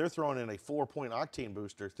 and they're throwing in a 4-point octane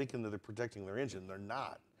booster thinking that they're protecting their engine. They're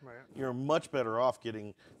not. Right. You're much better off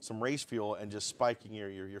getting some race fuel and just spiking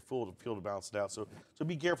your fuel to balance it out. So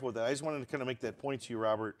be careful with that. I just wanted to kind of make that point to you,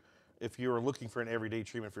 Robert. If you were looking for an everyday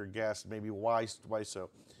treatment for your gas, maybe why so?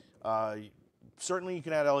 Certainly you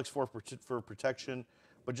can add LX4 for protection,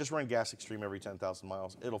 but just run Gas Extreme every 10,000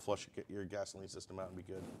 miles. It'll flush your gasoline system out and be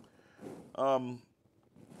good.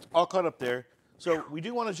 All caught up there. So we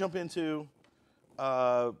do want to jump into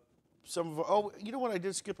some of you know what? I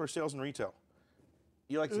did skip our sales and retail.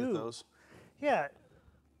 You like to hit those? Yeah.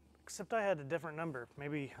 Except I had a different number.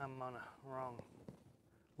 Maybe I'm on a wrong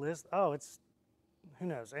list. Oh, it's who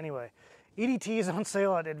knows. Anyway, EDT is on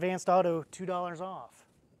sale at Advanced Auto, $2 off.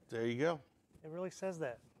 There you go. It really says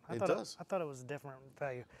that. It does. I thought it was a different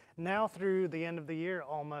value. Now through the end of the year,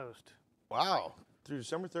 almost. Wow. Through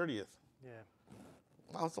December 30th. Yeah.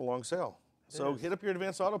 Wow, that's a long sale. So hit up your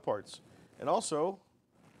Advanced Auto Parts. And also,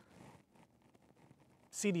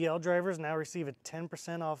 CDL drivers now receive a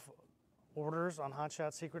 10% off orders on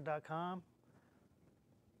hotshotsecret.com.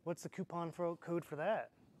 What's the coupon code for that?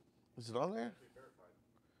 is it on there?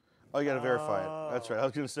 Oh, you got to verify it. That's right. I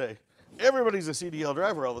was going to say, everybody's a CDL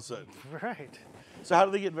driver all of a sudden. Right. So how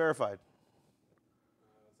do they get verified?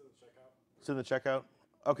 It's in the checkout?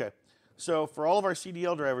 Okay. So for all of our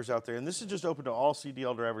CDL drivers out there, and this is just open to all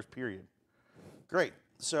CDL drivers, period. Great.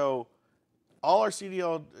 So all our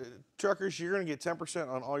CDL truckers, you're going to get 10%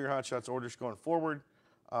 on all your Hot Shots orders going forward.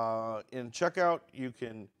 In checkout, you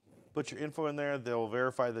can put your info in there. They'll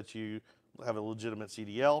verify that you have a legitimate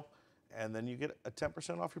CDL, and then you get a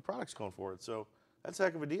 10% off your products going forward. So that's a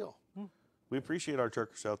heck of a deal. We appreciate our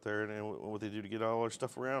truckers out there and what they do to get all our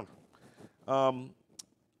stuff around.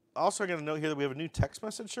 Also, I got a note here that we have a new text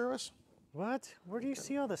message service. What? Where do you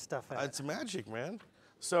see all this stuff at? It's magic, man.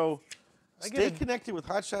 So stay connected with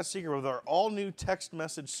Hot Shot Secret with our all-new text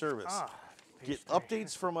message service. Get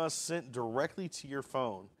updates from us sent directly to your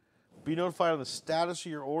phone. Be notified on the status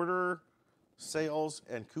of your order, sales,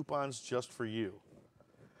 and coupons just for you.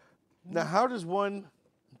 Now, how does one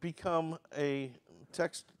become a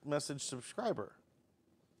text message subscriber?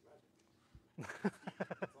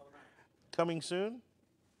 Coming soon?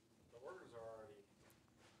 The orders are already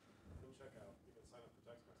in checkout. You can sign up for text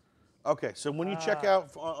messages. Okay, so when you check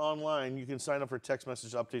out online, you can sign up for text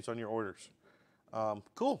message updates on your orders.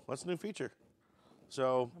 Cool, that's a new feature.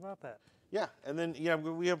 So, How about that? yeah, and then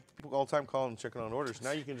we have people all the time calling and checking on orders.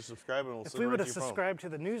 Now you can just subscribe and it'll If send we it right would to have your phone. subscribed to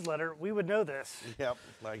the newsletter, we would know this. Yep,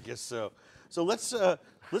 I guess so. So let's do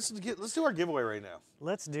our giveaway right now.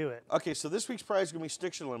 Let's do it. Okay, so this week's prize is gonna be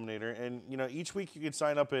Stiction Eliminator, and each week you can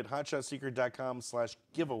sign up at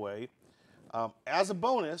hotshotsecret.com/giveaway. As a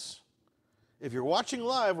bonus, if you're watching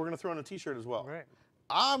live, we're gonna throw in a T-shirt as well. Right.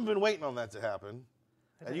 I've been waiting on that to happen,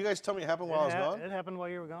 and you guys tell me it happened while I was gone. It happened while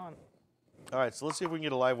you were gone. All right, so let's see if we can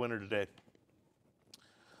get a live winner today.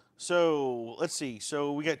 So let's see.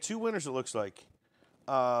 So we got 2 winners. It looks like.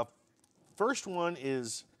 First one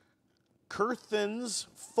is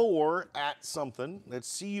Curthens4 at something.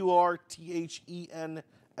 That's CURTHENS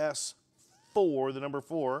 4, the number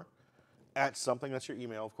 4 at something. That's your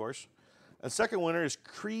email, of course. And second winner is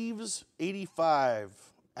Creeves85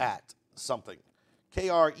 at something.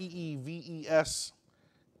 KREEVES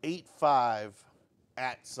 85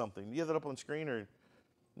 at something. Do you have that up on the screen or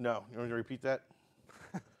no? You want me to repeat that?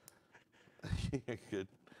 Good.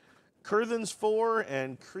 Curthens4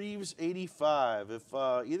 and Creeves85. If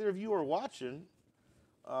either of you are watching,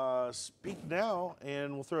 speak now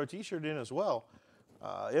and we'll throw a T-shirt in as well.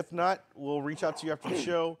 If not, we'll reach out to you after the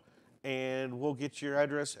show and we'll get your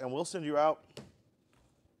address and we'll send you out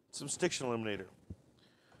some Stiction Eliminator.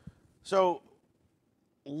 So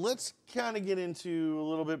let's kind of get into a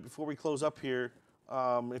little bit before we close up here.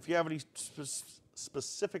 If you have any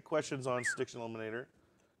specific questions on Stiction Eliminator,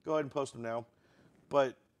 go ahead and post them now.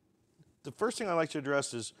 But the first thing I like to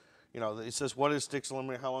address is, it says, what is Stiction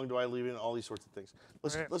Eliminator? How long do I leave it? All these sorts of things.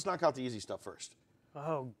 Let's knock out the easy stuff first.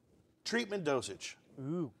 Oh. Treatment dosage.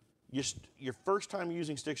 Ooh. Your first time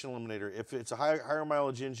using Stiction Eliminator, if it's a higher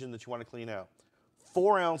mileage engine that you want to clean out,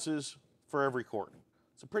 4 ounces for every quart.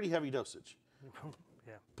 It's a pretty heavy dosage.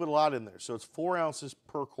 Yeah. Put a lot in there. So it's 4 ounces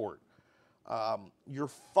per quart. Your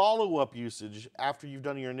follow-up usage after you've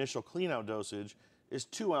done your initial clean-out dosage is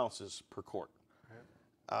 2 ounces per quart.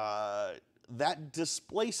 That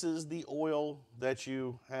displaces the oil that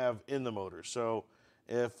you have in the motor. So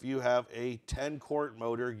if you have a 10-quart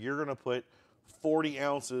motor, you're going to put 40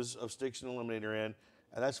 ounces of Stiction Eliminator in,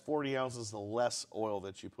 and that's 40 ounces less oil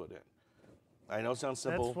that you put in. I know it sounds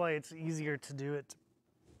simple. That's why it's easier to do it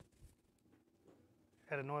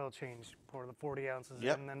at an oil change. Pour the 40 ounces in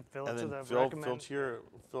and then fill it to the recommended.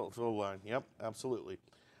 Fill the line. Yep, absolutely.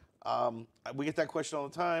 We get that question all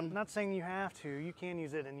the time. I'm not saying you have to. You can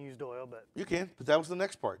use it in used oil, but You can, but that was the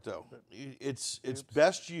next part, though. It's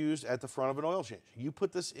best used at the front of an oil change. You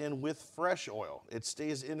put this in with fresh oil. It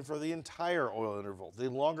stays in for the entire oil interval. The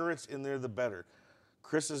longer it's in there, the better.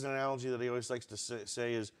 Chris's analogy that he always likes to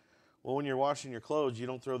say is, well, when you're washing your clothes, you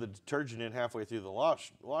don't throw the detergent in halfway through the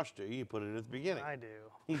wash, do you? You put it at the beginning. I do.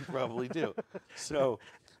 You probably do. So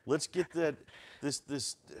let's get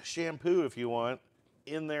this shampoo, if you want,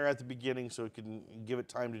 in there at the beginning so it can give it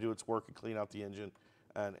time to do its work and clean out the engine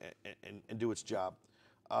and do its job.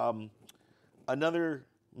 Another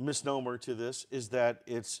misnomer to this is that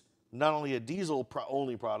it's not only a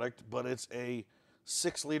diesel-only product, but it's a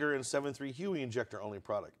 6-liter and 7.3 Huey injector-only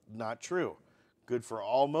product. Not true. Good for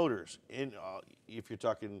all motors, if you're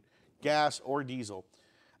talking gas or diesel.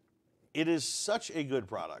 It is such a good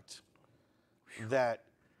product that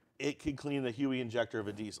it can clean the Huey injector of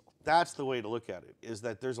a diesel. That's the way to look at it, is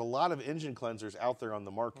that there's a lot of engine cleansers out there on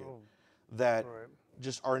the market that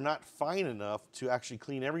just are not fine enough to actually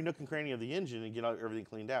clean every nook and cranny of the engine and get everything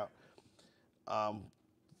cleaned out.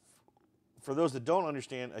 For those that don't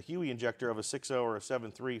understand, a Huey injector of a 6.0 or a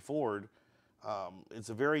 7.3 Ford, it's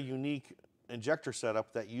a very unique injector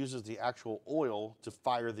setup that uses the actual oil to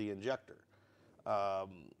fire the injector.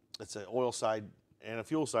 It's an oil side and a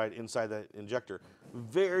fuel side inside that injector.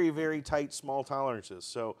 Very, very tight, small tolerances.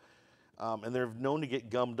 So, and they're known to get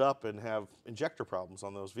gummed up and have injector problems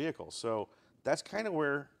on those vehicles. So that's kind of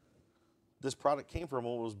where this product came from,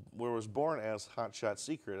 where it was born as Hot Shot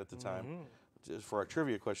Secret at the time, just for our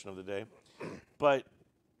trivia question of the day. But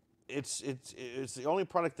it's the only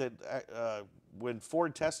product that when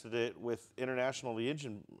Ford tested it with International, the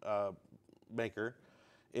engine maker,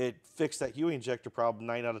 it fixed that HUE injector problem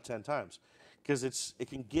 9 out of 10 times, because it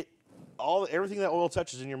can get everything that oil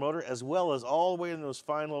touches in your motor, as well as all the way in those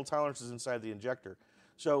fine little tolerances inside the injector.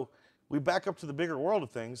 So we back up to the bigger world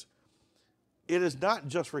of things. It is not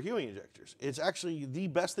just for HUE injectors. It's actually the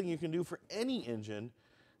best thing you can do for any engine,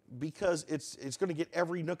 because it's going to get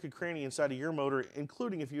every nook and cranny inside of your motor,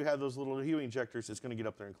 including if you have those little HUE injectors, it's going to get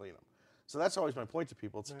up there and clean them. So that's always my point to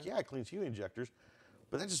people. It's like, yeah, it cleans HUE injectors,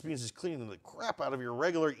 but that just means it's cleaning the crap out of your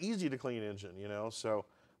regular, easy to clean engine, you know? So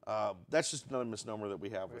that's just another misnomer that we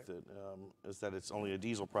have with it, is that it's only a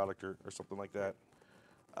diesel product or something like that.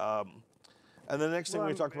 And the next thing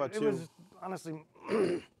we talked about too. It was, honestly,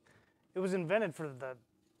 it was invented for the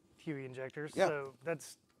HUE injectors. Yeah. So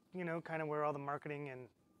that's, you know, kind of where all the marketing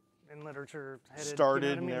and literature headed.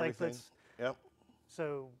 Started, you know what I mean? and everything. Yep.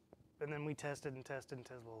 So, and then we tested and tested and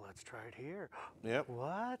tested. Well, let's try it here. Yep.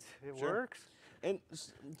 What? It Sure. works? And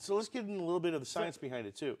so let's get in a little bit of the science behind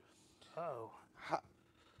it too. Oh.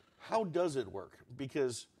 How does it work?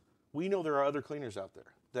 Because we know there are other cleaners out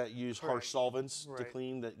there that use harsh solvents to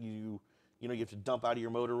clean, that you have to dump out of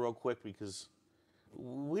your motor real quick, because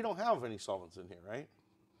we don't have any solvents in here, right?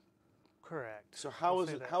 Correct. So how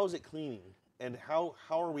is it cleaning, and how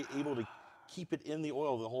are we able to keep it in the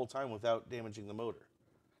oil the whole time without damaging the motor?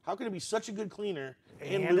 How can it be such a good cleaner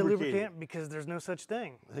and a lubricating? lubricant, because there's no such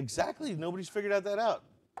thing. Exactly. Nobody's figured out that out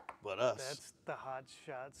but us. That's the Hot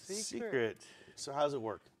Shot secret. So how does it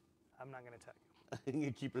work? I'm not going to tell you.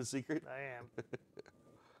 You keep it a secret? I am.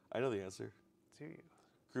 I know the answer. To you.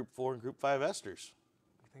 Group 4 and Group 5 esters.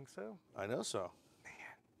 You think so? I know so. Man,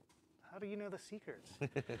 how do you know the secrets?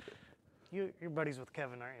 You're buddies with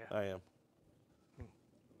Kevin, aren't you? I am.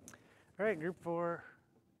 All right, Group 4.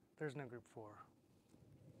 There's no Group 4.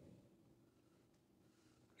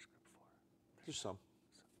 There's Group 4. There's some.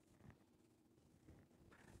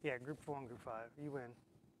 Yeah, Group 4 and Group 5. You win.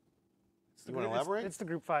 You want to elaborate? It's the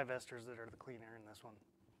Group 5 esters that are the cleaner in this one.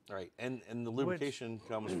 All right, and the lubrication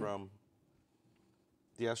comes from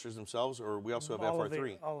the esters themselves, or we also have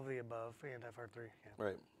FR3? All of the above, and FR3, yeah.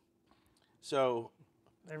 Right. So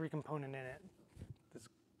every component in it is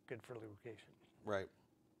good for lubrication. Right.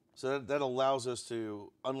 So that allows us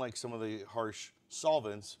to, unlike some of the harsh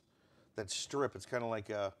solvents that strip, it's kind of like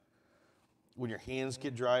when your hands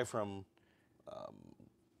get dry from,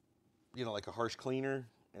 like a harsh cleaner,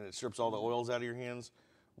 and it strips all the oils out of your hands.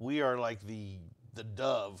 We are like the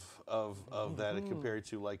Dove of that compared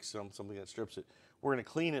to like something that strips it. We're going to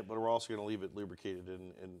clean it, but we're also going to leave it lubricated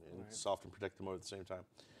and soft and protect the motor at the same time.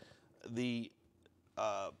 The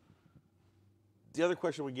other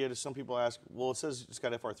question we get is, some people ask, well, it says it's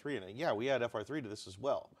got FR3 in it. Yeah, we add FR3 to this as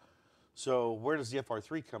well. So where does the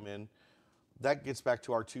FR3 come in? That gets back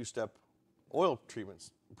to our two-step oil treatment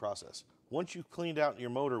process. Once you've cleaned out your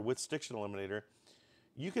motor with Stiction Eliminator,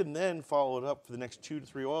 you can then follow it up for the next 2 to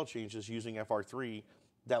 3 oil changes using FR3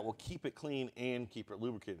 that will keep it clean and keep it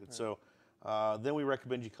lubricated. Right. So then we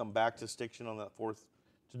recommend you come back to Stiction on that 4th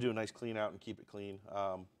to do a nice clean out and keep it clean.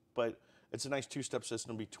 But it's a nice two-step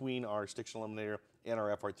system between our Stiction Eliminator and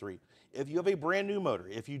our FR3. If you have a brand new motor,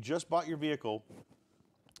 if you just bought your vehicle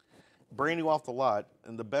brand new off the lot,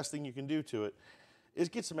 and the best thing you can do to it is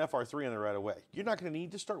get some FR3 in there right away. You're not going to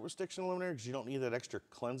need to start with Stiction Eliminator because you don't need that extra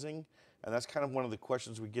cleansing. And that's kind of one of the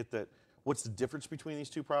questions we get, that what's the difference between these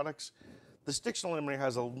two products? The Stiction Eliminator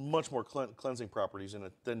has a much more cleansing properties in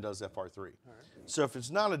it than does FR3. Right. So if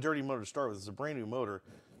it's not a dirty motor to start with, it's a brand new motor,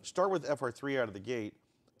 start with FR3 out of the gate.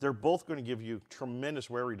 They're both going to give you tremendous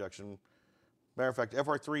wear reduction. Matter of fact,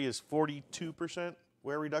 FR3 is 42%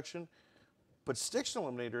 wear reduction, but Stiction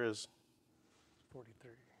Eliminator is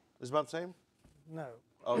 43. Is about the same? No.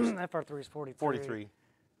 Oh, FR3 is 43. 43.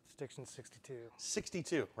 Stiction 62.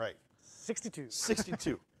 62, right. 62.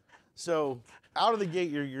 62. So out of the gate,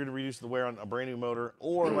 you're going to reduce the wear on a brand new motor,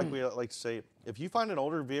 or like we like to say, if you find an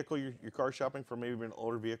older vehicle, you're car shopping for maybe an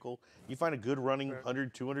older vehicle, you find a good running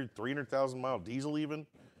 100, 200, 300,000 mile diesel even,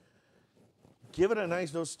 give it a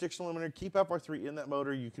nice dose of Stiction Eliminator, keep FR3 in that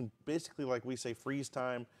motor. You can basically, like we say, freeze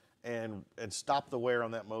time and stop the wear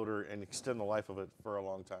on that motor and extend the life of it for a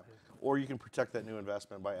long time. Or you can protect that new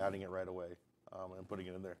investment by adding it right away and putting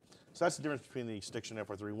it in there. So that's the difference between the Stiction and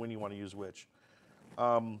FR3, when you want to use which.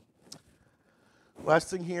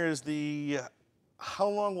 Last thing here is how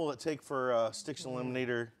long will it take for Stiction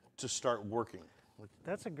Eliminator to start working?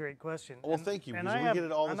 That's a great question. Well, thank you, because we get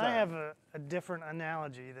it all the time. And I have a different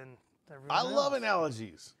analogy than everyone else. I love else.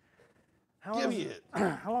 analogies. How Give long me does it.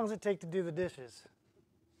 How long does it take to do the dishes?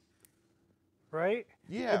 Right?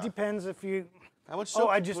 Yeah. It depends if you. How much Oh, soap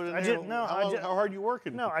I you just, put in I there? just, no, How hard you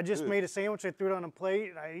working? No, I just Good. made a sandwich. I threw it on a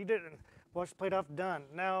plate. I eat it and wash the plate off. Done.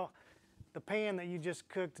 Now, the pan that you just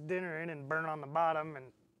cooked dinner in and burn on the bottom, and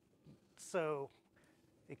so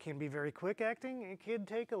it can be very quick acting. It can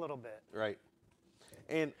take a little bit. Right.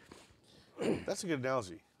 And that's a good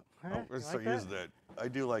analogy. Huh? I'm gonna You start like using that. I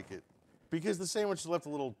do like it because the sandwich left a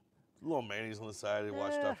little mayonnaise on the side. It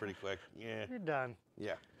washed Yeah. up pretty quick. Yeah. You're done.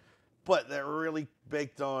 Yeah. But that really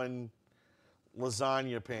baked on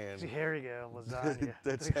lasagna pan. Here you go, lasagna.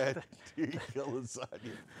 That's had here you go,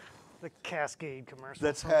 lasagna. The Cascade commercial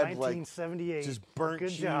That's from had like 1978. just burnt Good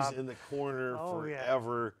cheese job. in the corner Oh, yeah.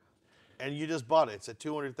 forever. And you just bought it. It's a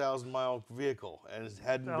 200,000 mile vehicle, and it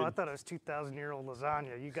hadn't No, been I thought it was 2,000-year-old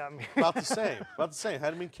lasagna. You got me. about the same. About the same.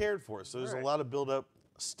 Hadn't been cared for. So there's Right. a lot of buildup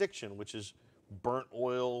stiction, which is burnt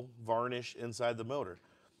oil varnish inside the motor.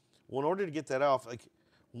 Well, in order to get that off, like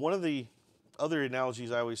one of the other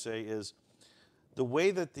analogies I always say is the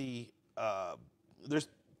way that there's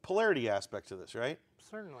polarity aspect to this, right?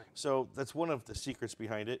 Certainly. So that's one of the secrets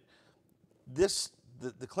behind it.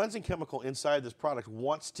 The cleansing chemical inside this product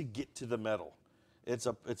wants to get to the metal. It's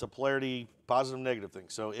a polarity positive negative thing.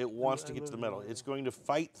 So it wants to get to the metal. It's going to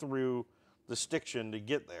fight through the stiction to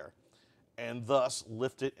get there, and thus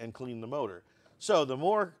lift it and clean the motor. So the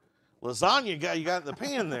more lasagna you got in the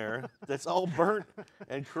pan there that's all burnt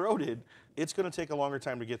and corroded, it's going to take a longer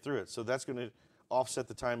time to get through it. So that's going to offset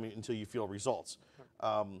the time until you feel results.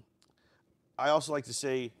 I also like to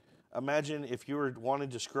say, imagine if you were wanting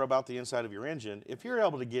to scrub out the inside of your engine. If you're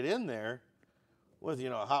able to get in there with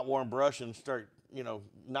a hot warm brush and start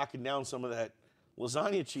knocking down some of that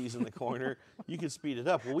lasagna cheese in the corner, you can speed it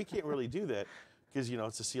up. Well, we can't really do that because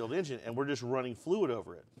it's a sealed engine and we're just running fluid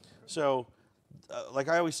over it. So like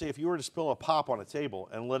I always say, if you were to spill a pop on a table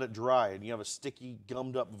and let it dry and you have a sticky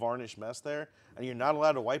gummed up varnish mess there and you're not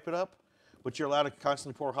allowed to wipe it up, but you're allowed to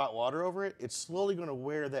constantly pour hot water over it, it's slowly going to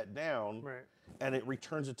wear that down. Right. And it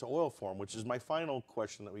returns it to oil form, which is my final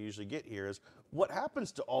question that we usually get here is, what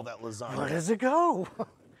happens to all that lasagna? Where does it go?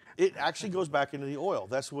 It actually goes back into the oil.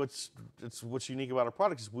 That's what's unique about our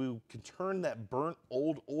product is we can turn that burnt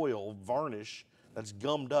old oil varnish that's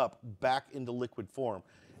gummed up back into liquid form,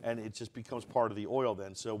 and it just becomes part of the oil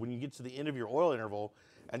then. So when you get to the end of your oil interval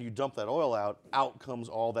and you dump that oil out comes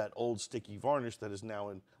all that old sticky varnish that is now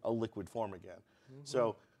in a liquid form again.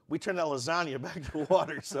 So we turn that lasagna back to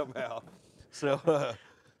water somehow. So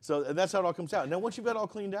and that's how it all comes out. Now, once you've got it all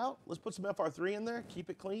cleaned out, let's put some FR3 in there, keep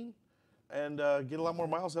it clean, and get a lot more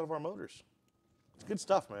miles out of our motors. It's good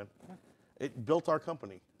stuff, man. It built our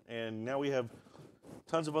company, and now we have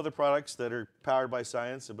tons of other products that are powered by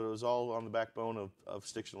science, but it was all on the backbone of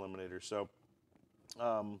Stiction Eliminator. So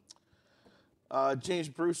James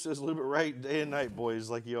Bruce says a little bit right, day and night, boys,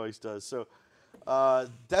 like he always does. So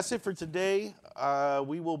that's it for today.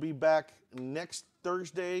 We will be back next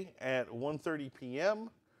Thursday at 1:30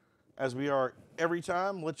 p.m. as we are every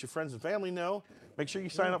time. Let your friends and family know. Make sure you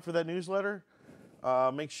sign up for that newsletter.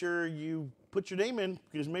 Make sure you put your name in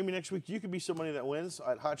because maybe next week you could be somebody that wins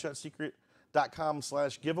at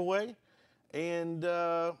hotshotsecret.com/giveaway. And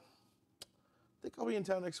I think I'll be in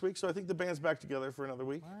town next week, so I think the band's back together for another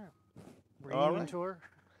week. All right. All Reunion right. tour.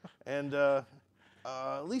 And at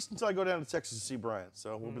least until I go down to Texas to see Brian.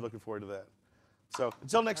 So we'll be looking forward to that. So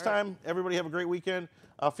until next time, everybody have a great weekend.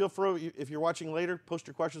 Feel free, if you're watching later, post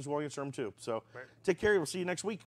your questions. We'll answer them too. So take care. We'll see you next week.